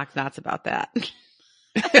saw an Octonauts about that."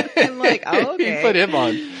 I'm like, "Oh, okay." You put him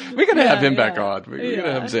on. We gotta have him back on. We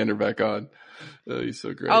gotta have Xander back on. Oh, he's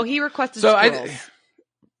so great. Oh, he requested squirrels.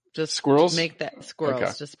 Just squirrels. Make that squirrels.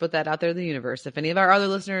 Okay. Just put that out there in the universe. If any of our other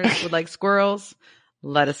listeners would like squirrels,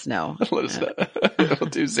 let us know. Let us know. We'll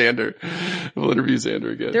do Xander. We'll interview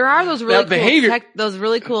Xander again. There are those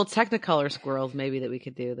really cool Technicolor squirrels maybe that we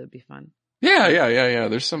could do. That'd be fun. Yeah.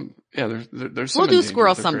 There's some. Yeah, there's some. We'll do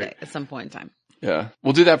squirrels someday at some point in time. Yeah,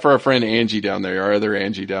 we'll do that for our friend Angie down there. Our other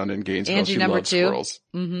Angie down in Gainesville. Angie she number loves 2. Squirrels.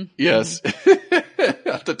 Mm-hmm. Yes, I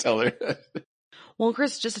have to tell her. Well,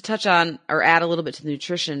 Chris, just to touch on or add a little bit to the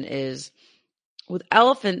nutrition is with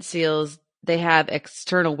elephant seals, they have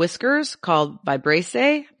external whiskers called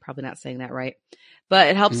vibrissae. Probably not saying that right, but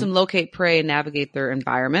it helps them locate prey and navigate their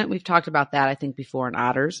environment. We've talked about that, I think, before in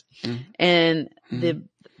otters. And the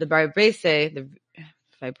vibrissae,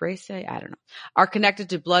 I don't know, are connected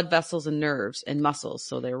to blood vessels and nerves and muscles.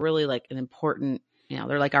 So they're really like an important,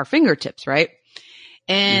 they're like our fingertips, right?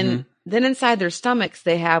 And then inside their stomachs,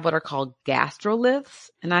 they have what are called gastroliths.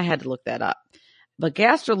 And I had to look that up. But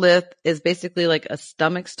gastrolith is basically like a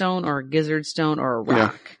stomach stone or a gizzard stone or a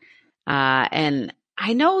rock. Yeah. And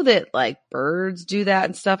I know that like birds do that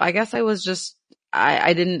and stuff. I guess I was just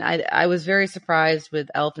I was very surprised with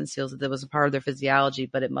elephant seals that that was a part of their physiology,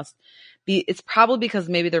 but it's probably because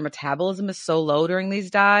maybe their metabolism is so low during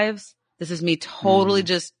these dives. This is me totally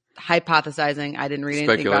just hypothesizing. I didn't read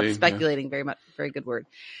anything about speculating. Yeah. Very good word.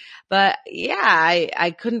 But yeah,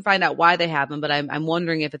 I couldn't find out why they have them, but I'm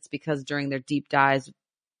wondering if it's because during their deep dives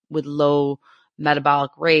with low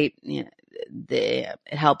metabolic rate, it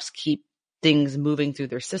helps keep things moving through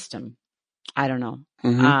their system. I don't know.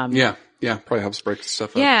 Yeah, probably helps break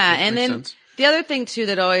stuff up. Yeah, and then the other thing too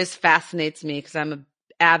that always fascinates me, because I'm an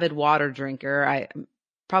avid water drinker.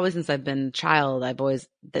 Probably since I've been a child,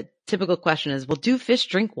 the typical question is, well, do fish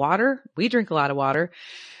drink water? We drink a lot of water.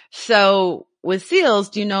 So with seals,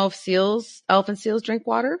 do you know if elephant seals drink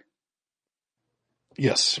water?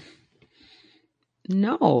 Yes.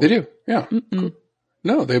 No. They do. Yeah. Cool.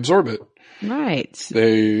 No, they absorb it. Right.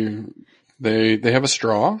 They have a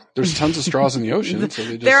straw. There's tons of straws in the ocean. So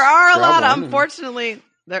they just there are a lot, unfortunately.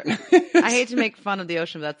 I hate to make fun of the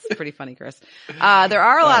ocean, but that's pretty funny, Chris. There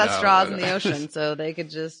are a lot of straws in the ocean, so they could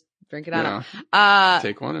just drink it out of.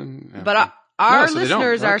 Take one and. But our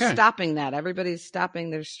listeners are stopping that. Everybody's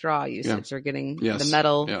stopping their straw usage. They're getting the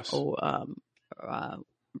metal,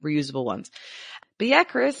 reusable ones. But yeah,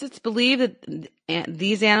 Chris, it's believed that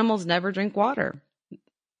these animals never drink water.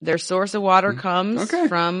 Their source of water comes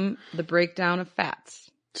from the breakdown of fats.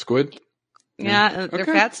 Squid? Yeah, their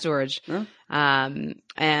fat storage. Yeah.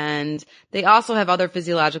 And they also have other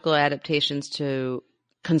physiological adaptations to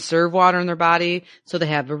conserve water in their body. So they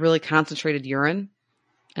have a really concentrated urine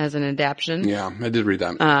as an adaptation. Yeah, I did read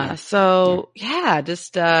that.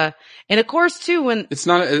 And of course too, when it's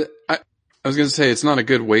not, I was going to say, it's not a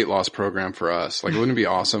good weight loss program for us. Like, wouldn't it be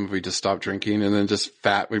awesome if we just stopped drinking and then just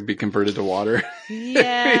fat would be converted to water?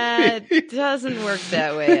 Yeah, it doesn't work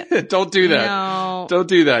that way. Don't do that. No. Don't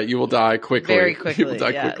do that. You will die quickly. Very quickly. You will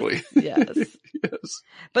die quickly. Yes. Yes.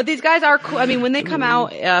 But these guys are cool. I mean, when they come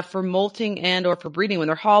out for molting and or for breeding, when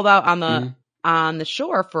they're hauled out on the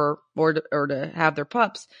shore or to have their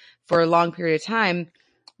pups for a long period of time,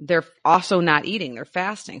 they're also not eating. They're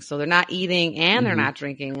fasting. So they're not eating and they're not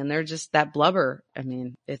drinking. And they're just that blubber. I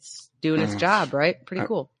mean, it's doing its job, right? Pretty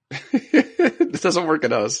cool. This doesn't work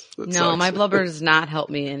at us. No, sucks. My blubber does not help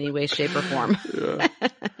me in any way, shape, or form.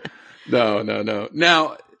 No.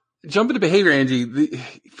 Now, jump into behavior, Angie.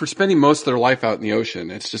 For spending most of their life out in the ocean,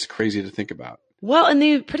 it's just crazy to think about. Well, and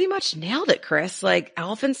they pretty much nailed it, Chris. Like,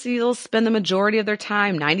 elephant seals spend the majority of their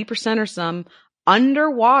time, 90% or some,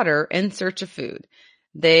 underwater in search of food.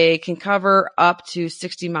 They can cover up to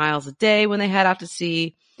 60 miles a day when they head out to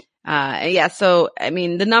sea. So, I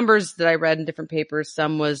mean, the numbers that I read in different papers,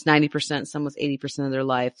 some was 90%, some was 80% of their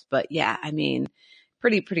life. But yeah, I mean,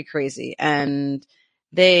 pretty crazy. And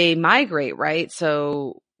they migrate, right?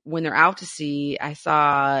 So when they're out to sea, I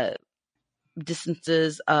saw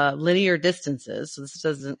distances, linear distances. So this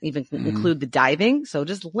doesn't even include the diving. So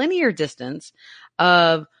just linear distance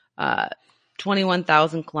of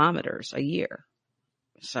 21,000 kilometers a year.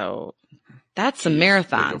 So that's some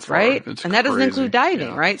marathons, right? And that doesn't include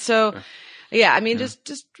diving, right? So yeah, I mean,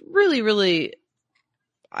 just really, really,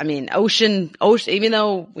 I mean, ocean, even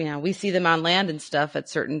though, we see them on land and stuff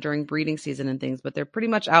during breeding season and things, but they're pretty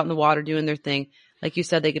much out in the water doing their thing. Like you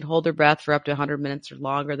said, they can hold their breath for up to 100 minutes or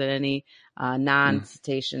longer than any,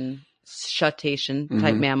 cetacean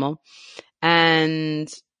type mammal. And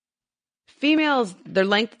females, their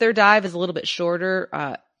length of their dive is a little bit shorter,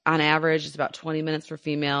 on average, it's about 20 minutes for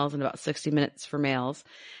females and about 60 minutes for males.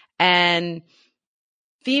 And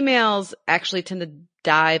females actually tend to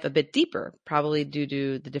dive a bit deeper, probably due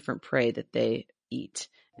to the different prey that they eat.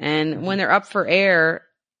 And when they're up for air,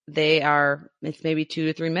 it's maybe 2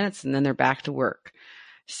 to 3 minutes and then they're back to work.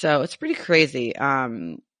 So it's pretty crazy.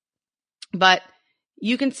 But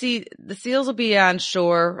you can see the seals will be on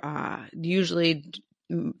shore, usually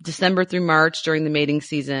December through March during the mating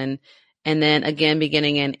season. And then again,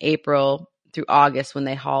 beginning in April through August when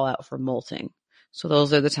they haul out for molting. So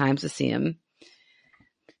those are the times to see them.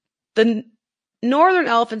 The northern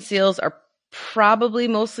elephant seals are probably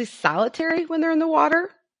mostly solitary when they're in the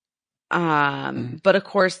water. But of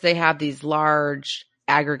course they have these large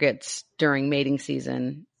aggregates during mating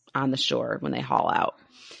season on the shore when they haul out.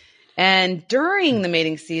 And during the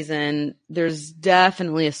mating season, there's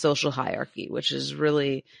definitely a social hierarchy, which is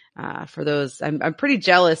really, for those, I'm pretty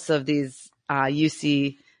jealous of these,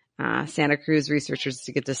 UC, Santa Cruz researchers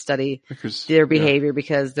to get to study their behavior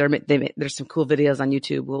because there's some cool videos on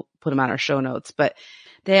YouTube. We'll put them on our show notes, but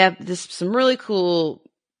they have some really cool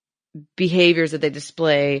behaviors that they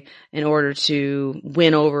display in order to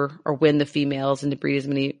win the females and to breed as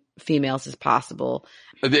many females as possible.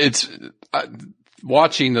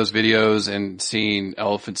 watching those videos and seeing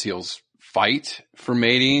elephant seals fight for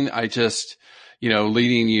mating, I just,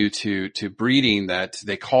 leading you to breeding, that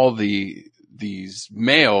they call these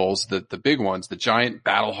males, the big ones, the giant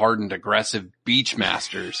battle hardened aggressive beach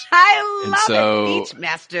masters. I love so, it, beach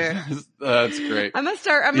master. That's great. I'm gonna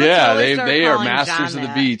start. They are masters of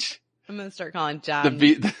the beach. I'm gonna start calling John the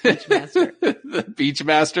beach master. The beach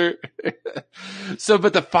master. So,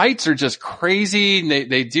 but the fights are just crazy.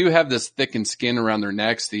 They do have this thickened skin around their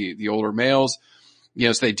necks, the older males.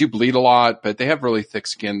 So they do bleed a lot, but they have really thick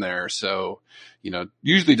skin there. So,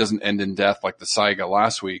 usually doesn't end in death like the Saiga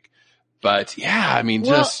last week. But yeah, I mean,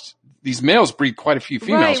 just these males breed quite a few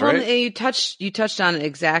females, right? Well, you touched on it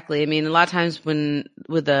exactly. I mean, a lot of times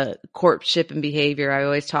with the courtship and behavior, I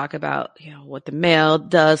always talk about, what the male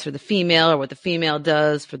does for the female or what the female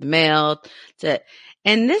does for the male.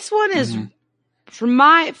 And this one is, from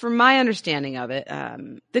my understanding of it,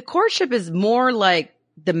 the courtship is more like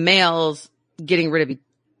the males getting rid of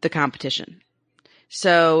the competition.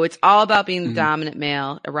 So it's all about being the dominant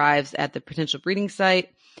male, arrives at the potential breeding site,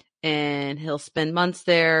 and he'll spend months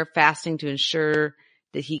there fasting to ensure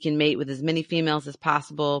that he can mate with as many females as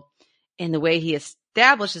possible. And the way he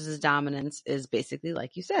establishes his dominance is basically,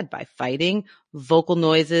 like you said, by fighting, vocal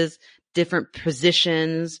noises, different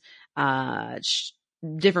positions,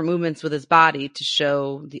 different movements with his body to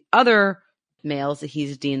show the other males that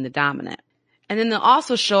he's deemed the dominant. And then they'll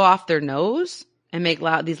also show off their nose and make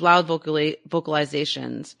these loud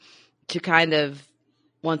vocalizations to kind of,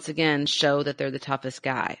 once again, show that they're the toughest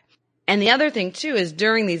guy. And the other thing too is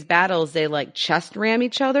during these battles, they like chest ram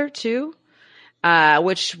each other too,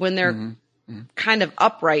 which when they're kind of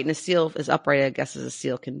upright, and a seal is upright, I guess, as a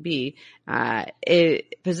seal can be,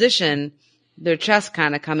 position, their chests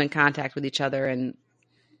kind of come in contact with each other. And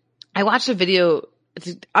I watched a video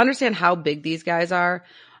to understand how big these guys are.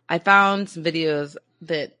 I found some videos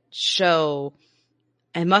that show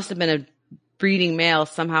it must have been a breeding male.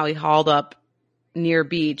 Somehow he hauled up near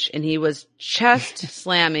beach and he was chest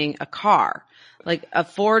slamming a car, like a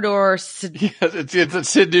 4-door it's in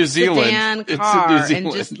New Zealand. Sedan car. It's in New Zealand.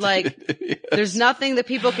 And just like, yes. There's nothing that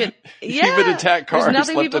people could, even attack cars. There's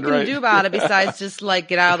nothing people can do about it besides just like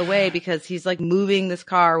get out of the way, because he's like moving this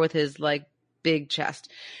car with his like big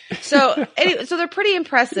chest. So anyway, so they're pretty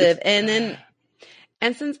impressive. And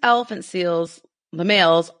since elephant seals, the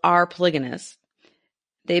males, are polygamous,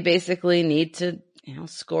 they basically need to,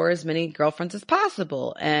 score as many girlfriends as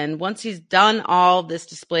possible. And once he's done all this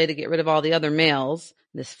display to get rid of all the other males,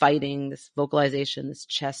 this fighting, this vocalization, this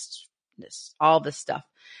chest, all this stuff,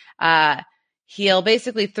 he'll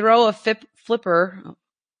basically throw a flipper.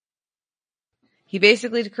 He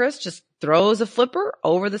basically, Chris, just throws a flipper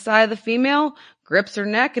over the side of the female, grips her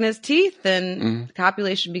neck in his teeth, and the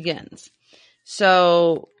copulation begins.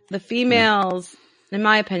 So the females, in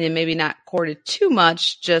my opinion, maybe not courted too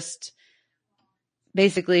much, just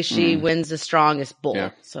basically she wins the strongest bull.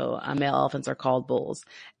 Yeah. So male elephants are called bulls.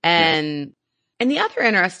 And the other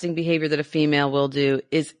interesting behavior that a female will do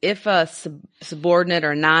is if a subordinate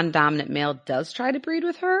or non-dominant male does try to breed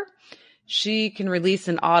with her, she can release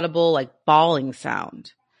an audible like bawling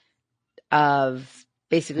sound of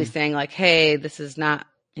basically saying like, hey, this is not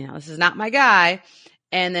my guy.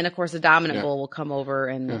 And then of course the dominant bull will come over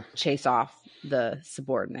and chase off the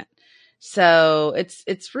subordinate. So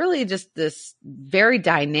it's really just this very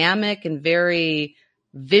dynamic and very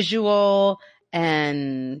visual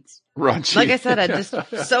and raunchy. Like I said, I just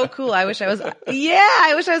so cool. I wish I was one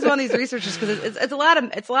of these researchers, because it's a lot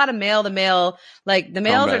of male to male. Like the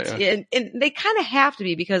males and they kind of have to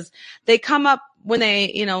be, because they come up when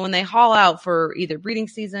they haul out for either breeding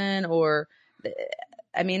season or,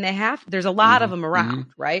 I mean, there's a lot of them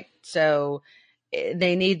around, right? So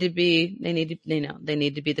they need to be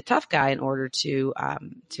the tough guy in order to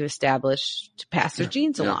pass their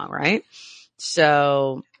genes along, right?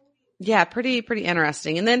 So yeah, pretty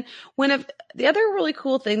interesting. And then the other really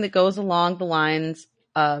cool thing that goes along the lines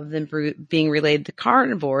of them being related to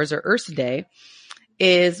carnivores or Ursidae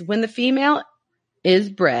is when the female is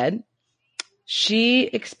bred, she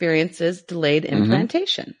experiences delayed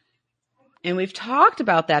implantation. And we've talked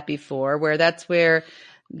about that before, where that's where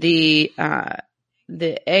the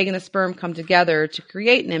egg and the sperm come together to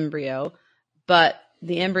create an embryo, but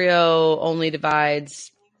the embryo only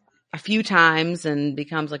divides a few times and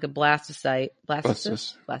becomes like a blastocyst,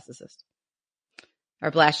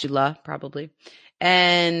 or blastula probably.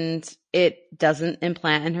 And it doesn't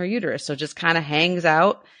implant in her uterus. So it just kind of hangs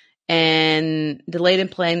out, and delayed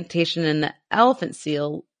implantation in the elephant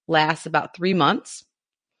seal lasts about 3 months.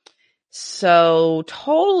 So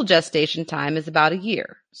total gestation time is about a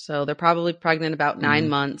year. So they're probably pregnant about 9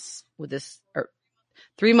 months with this, or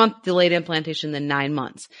 3-month delayed implantation, then 9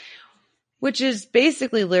 months, which is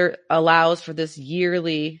basically allows for this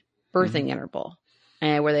yearly birthing interval,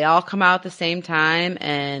 and where they all come out at the same time,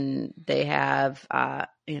 and they have,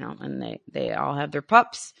 and they all have their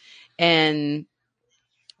pups, and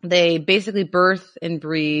they basically birth and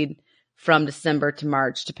breed from December to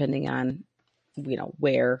March, depending on,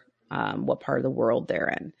 where, what part of the world they're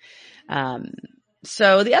in.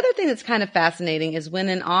 So the other thing that's kind of fascinating is when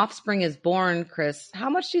an offspring is born, Chris,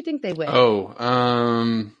 how much do you think they weigh?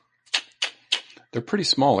 They're pretty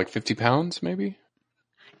small, like 50 pounds, maybe?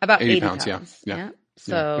 About 80 pounds. Yeah.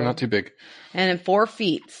 So they're not too big. And 4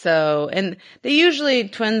 feet. So, and they usually,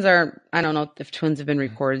 twins are, I don't know if twins have been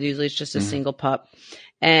recorded. Usually it's just a single pup.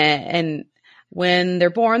 And when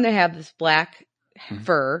they're born, they have this black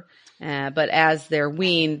fur. But as they're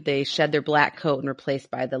weaned, they shed their black coat and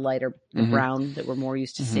replaced by the lighter brown that we're more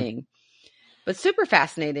used to seeing. But super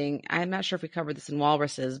fascinating. I'm not sure if we covered this in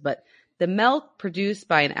walruses, but the milk produced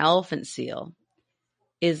by an elephant seal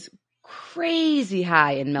is crazy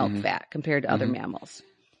high in milk fat compared to other mammals.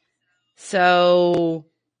 So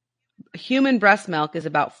human breast milk is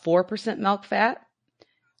about 4% milk fat.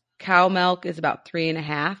 Cow milk is about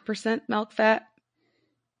 3.5% milk fat.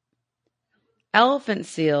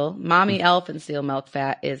 Mommy elephant seal milk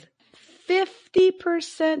fat is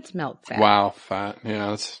 50% milk fat. Wow, fat.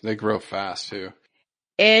 Yeah, they grow fast too.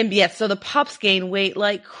 And yes, so the pups gain weight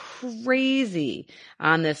like crazy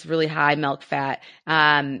on this really high milk fat.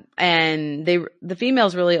 And the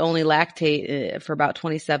females really only lactate for about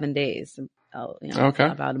 27 days,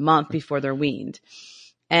 about a month before they're weaned.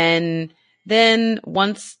 And then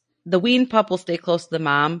once the weaned pup will stay close to the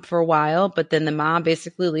mom for a while, but then the mom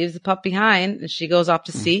basically leaves the pup behind and she goes off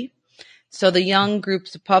to sea. So the young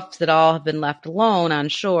groups of pups that all have been left alone on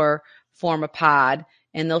shore form a pod,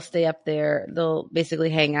 and they'll stay up there. They'll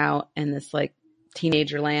basically hang out in this like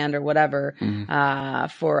teenager land or whatever,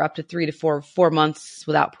 for up to 3 to 4 months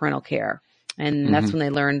without parental care. And that's when they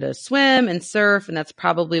learn to swim and surf. And that's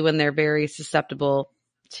probably when they're very susceptible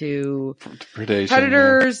to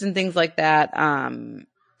predators and things like that.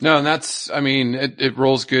 No, and it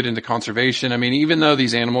rolls good into conservation. I mean, even though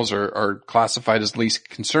these animals are classified as least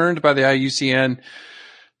concerned by the IUCN,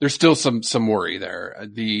 there's still some worry there.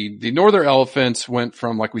 The northern elephants went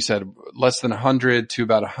from, like we said, less than 100 to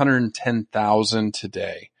about 110,000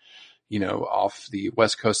 today, off the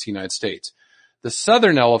west coast of the United States. The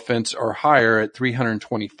southern elephants are higher at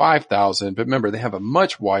 325,000, but remember, they have a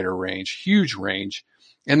much wider range, huge range,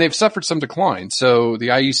 and they've suffered some decline. So the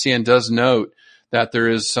IUCN does note that there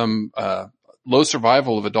is some low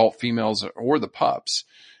survival of adult females or the pups.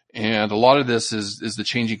 And a lot of this is the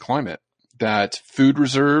changing climate, that food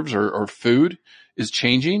reserves or food is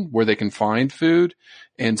changing where they can find food.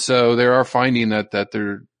 And so they are finding that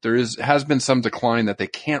there has been some decline that they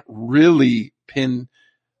can't really pin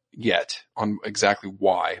yet on exactly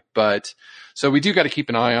why. But so we do got to keep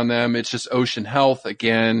an eye on them. It's just ocean health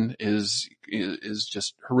again is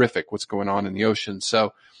just horrific what's going on in the ocean.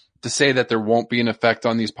 So to say that there won't be an effect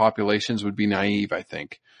on these populations would be naive, I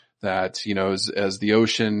think. That, as the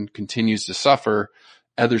ocean continues to suffer,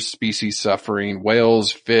 other species suffering,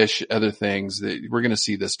 whales, fish, other things, that we're going to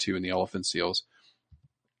see this too in the elephant seals.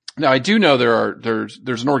 Now, I do know there's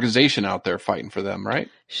an organization out there fighting for them, right?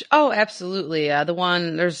 Oh, absolutely.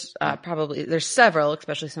 There's several,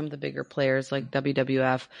 especially some of the bigger players like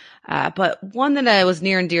WWF. But one that was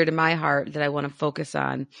near and dear to my heart that I want to focus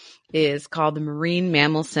on is called the Marine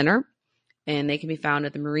Mammal Center. And they can be found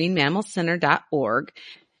at the marinemammalcenter.org.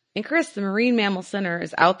 And Chris, the Marine Mammal Center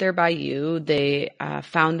is out there by you. They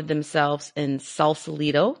founded themselves in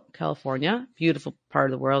Sausalito, California. Beautiful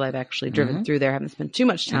part of the world. I've actually driven through there. Haven't spent too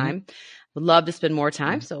much time. Would love to spend more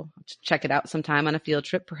time. So check it out sometime on a field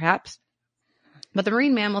trip, perhaps. But the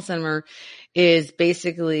Marine Mammal Center is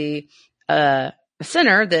basically a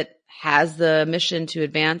center that has the mission to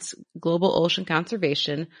advance global ocean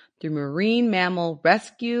conservation through marine mammal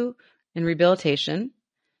rescue and rehabilitation,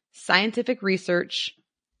 scientific research,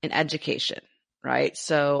 and education, right?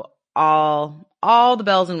 So all the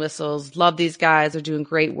bells and whistles. Love these guys. They're doing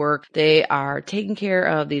great work. They are taking care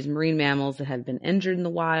of these marine mammals that have been injured in the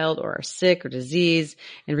wild or are sick or diseased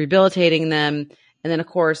and rehabilitating them. And then, of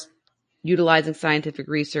course, utilizing scientific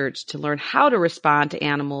research to learn how to respond to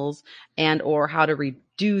animals and or how to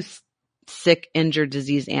reduce sick, injured,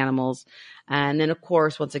 diseased animals. And then, of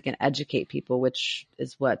course, once again, educate people, which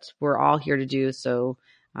is what we're all here to do. So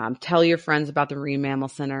tell your friends about the Marine Mammal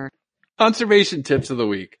Center. Conservation tips of the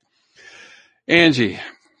week. Angie,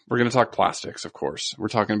 we're going to talk plastics, of course. We're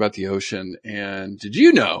talking about the ocean. And did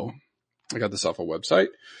you know, I got this off a website,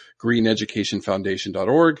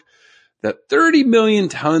 greeneducationfoundation.org, that 30 million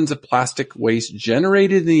tons of plastic waste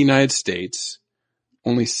generated in the United States,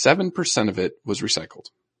 only 7% of it was recycled.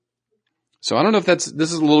 So I don't know if this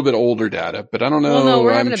is a little bit older data, but I don't know. Well, no, we're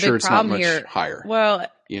I'm having a sure big it's not problem much here. higher. Well,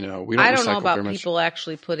 we don't I don't know recycle about very much. people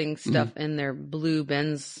actually putting stuff in their blue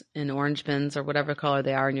bins and orange bins or whatever color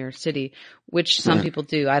they are in your city, which some people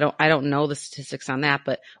do. I don't know the statistics on that,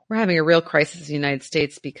 but we're having a real crisis in the United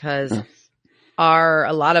States because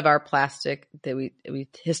a lot of our plastic that we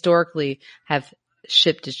historically have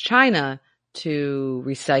shipped to China to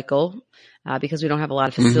recycle, because we don't have a lot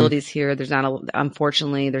of facilities here.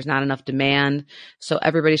 Unfortunately, there's not enough demand. So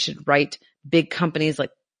everybody should write big companies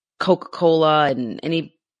like Coca-Cola and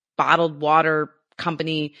any bottled water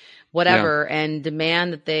company, whatever, and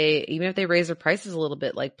demand that even if they raise their prices a little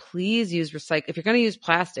bit, like please use recycle. If you're going to use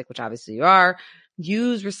plastic, which obviously you are,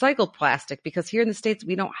 use recycled plastic, because here in the States,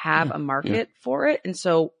 we don't have a market for it. And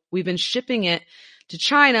so we've been shipping it to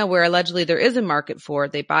China, where allegedly there is a market for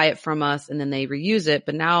it. They buy it from us and then they reuse it.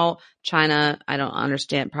 But now China, I don't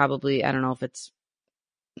understand, probably, I don't know if it's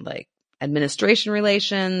like administration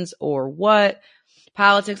relations or what,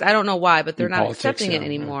 politics, I don't know why, but they're not accepting it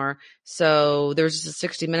anymore. So there's just a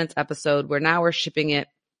 60 Minutes episode where now we're shipping it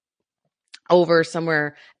over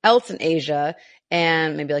somewhere else in Asia,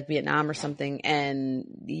 and maybe like Vietnam or something. And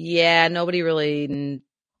nobody really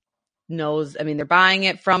knows. I mean, they're buying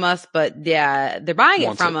it from us, but they're buying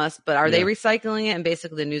it from us, but are they recycling it? And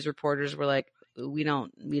basically the news reporters were like, we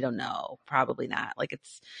don't know. Probably not. Like,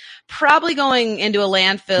 it's probably going into a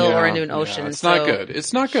landfill or into an ocean. It's not good.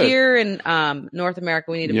 It's not good. Here in North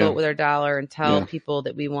America, we need to vote with our dollar and tell people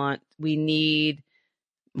that we need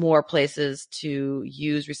more places to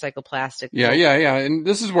use recycled plastic. Yeah. And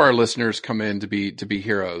this is where our listeners come in to be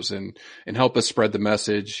heroes and help us spread the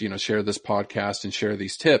message, share this podcast and share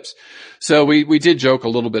these tips. So we did joke a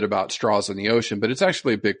little bit about straws in the ocean, but it's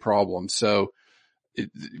actually a big problem. So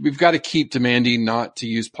we've got to keep demanding not to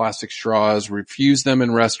use plastic straws, refuse them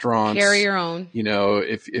in restaurants. Carry your own.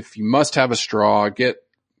 If you must have a straw, get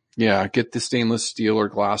the stainless steel or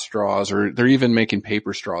glass straws, or they're even making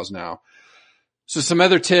paper straws now. So some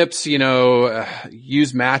other tips,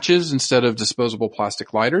 use matches instead of disposable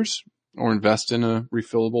plastic lighters, or invest in a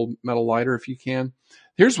refillable metal lighter if you can.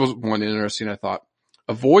 Here's one interesting, I thought.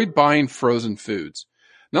 Avoid buying frozen foods.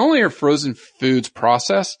 Not only are frozen foods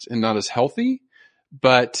processed and not as healthy,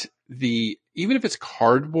 but even if it's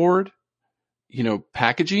cardboard,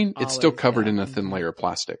 packaging, it's still covered in a thin layer of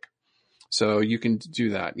plastic. So you can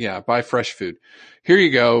do that. Yeah. Buy fresh food. Here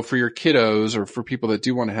you go for your kiddos, or for people that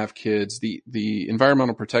do want to have kids. The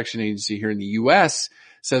Environmental Protection Agency here in the U.S.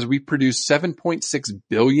 says we produce 7.6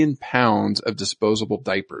 billion pounds of disposable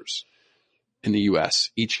diapers in the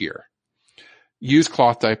U.S. each year. Use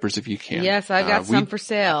cloth diapers if you can. Yes, I've got some for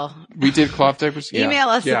sale. We did cloth diapers. Email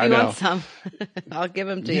us if you want some. I'll give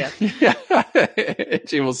them to you.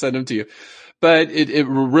 Jay will send them to you. But it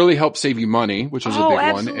will really help save you money, which is a big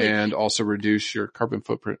absolutely. one, and also reduce your carbon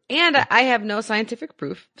footprint. And I have no scientific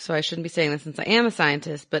proof, so I shouldn't be saying this since I am a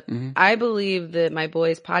scientist, but I believe that my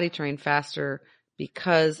boys potty train faster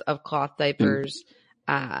because of cloth diapers.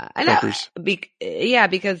 Because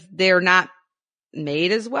they're not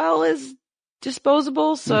made as well as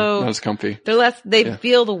disposable, so not as comfy. They're they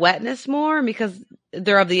feel the wetness more because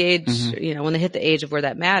they're of the age, when they hit the age of where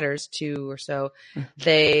that matters, 2 or so,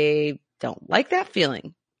 they don't like that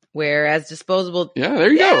feeling. Whereas disposable,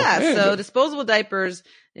 there you go. So disposable diapers,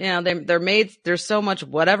 they're made, there's so much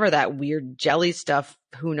whatever that weird jelly stuff,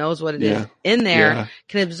 who knows what it is in there,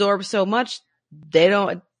 can absorb so much,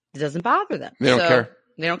 it doesn't bother them. They don't care.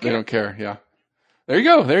 They don't care. They don't care. Yeah. There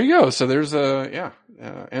you go. So there's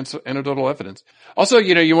anecdotal evidence. Also,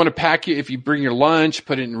 you want to pack it, if you bring your lunch,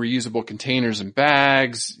 put it in reusable containers and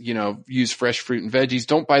bags, use fresh fruit and veggies.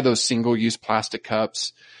 Don't buy those single-use plastic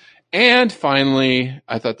cups. And finally,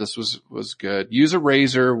 I thought this was good. Use a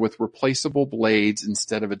razor with replaceable blades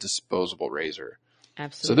instead of a disposable razor.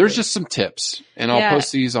 Absolutely. So there's just some tips, and I'll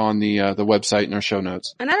post these on the website in our show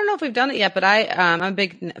notes. And I don't know if we've done it yet, but I'm a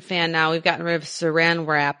big fan now. We've gotten rid of Saran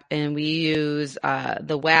wrap, and we use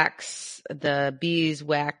the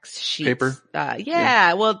beeswax sheets. Paper?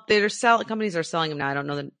 Well, companies are selling them now. I don't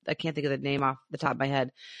know I can't think of the name off the top of my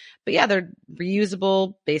head. But they're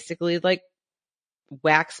reusable, basically like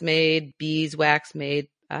wax-made, beeswax-made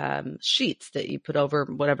sheets that you put over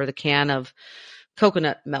whatever the can of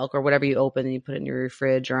coconut milk or whatever you open, and you put it in your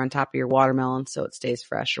fridge or on top of your watermelon so it stays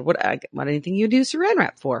fresh, or what anything you do Saran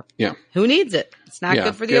wrap for. Yeah. Who needs it? It's not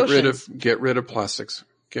good for the oceans. Get rid of plastics.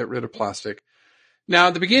 Get rid of plastic. Now,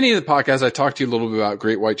 at the beginning of the podcast, I talked to you a little bit about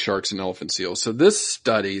great white sharks and elephant seals. So this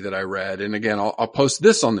study that I read, and again, I'll post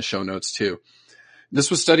this on the show notes too, This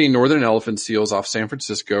was studying northern elephant seals off San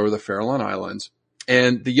Francisco or the Farallon Islands.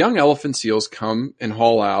 And the young elephant seals come and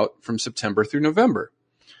haul out from September through November.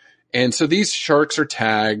 And so these sharks are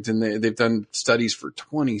tagged, and they've done studies for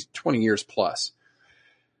 20 years plus.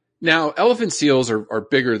 Now, elephant seals are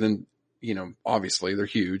bigger than, obviously they're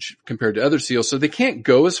huge compared to other seals, so they can't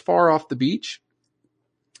go as far off the beach.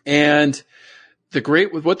 And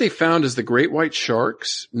what they found is the great white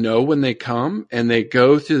sharks know when they come, and they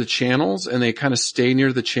go through the channels, and they kind of stay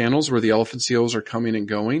near the channels where the elephant seals are coming and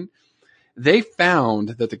going. They found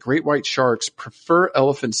that the great white sharks prefer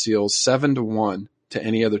elephant seals 7-1 to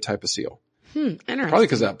any other type of seal. Interesting. Probably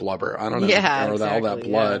because of that blubber. I don't know. Yeah, or exactly, all that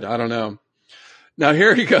blood. Yeah. I don't know. Now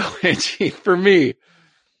here you go, Angie. For me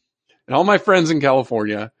and all my friends in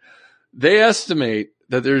California, they estimate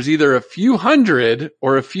that there's either a few hundred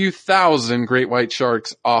or a few thousand great white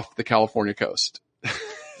sharks off the California coast.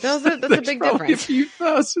 That's a big difference. A few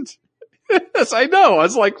thousand. Yes, I know. I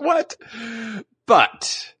was like, what?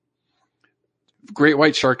 But great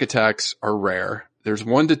white shark attacks are rare. There's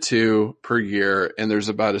 1 to 2 per year, and there's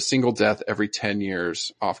about a single death every 10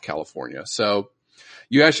 years off California. So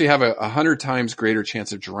you actually have a 100 times greater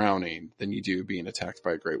chance of drowning than you do being attacked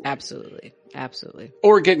by a great white. Absolutely. Absolutely.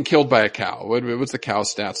 Or getting killed by a cow. What's the cow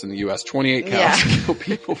stats in the U.S.? 28 cows kill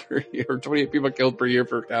people per year, 28 people killed per year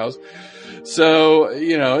for cows. So,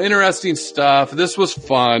 interesting stuff. This was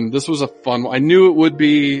fun. This was a fun one. I knew it would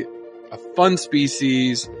be a fun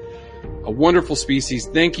species. A wonderful species.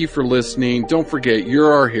 Thank you for listening. Don't forget,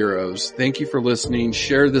 you're our heroes. Thank you for listening.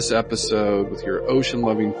 Share this episode with your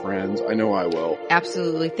ocean-loving friends. I know I will.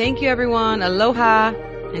 Absolutely. Thank you, everyone. Aloha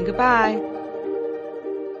and goodbye.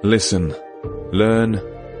 Listen, learn,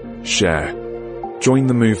 share. Join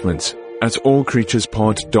the movement at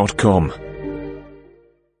allcreaturespod.com.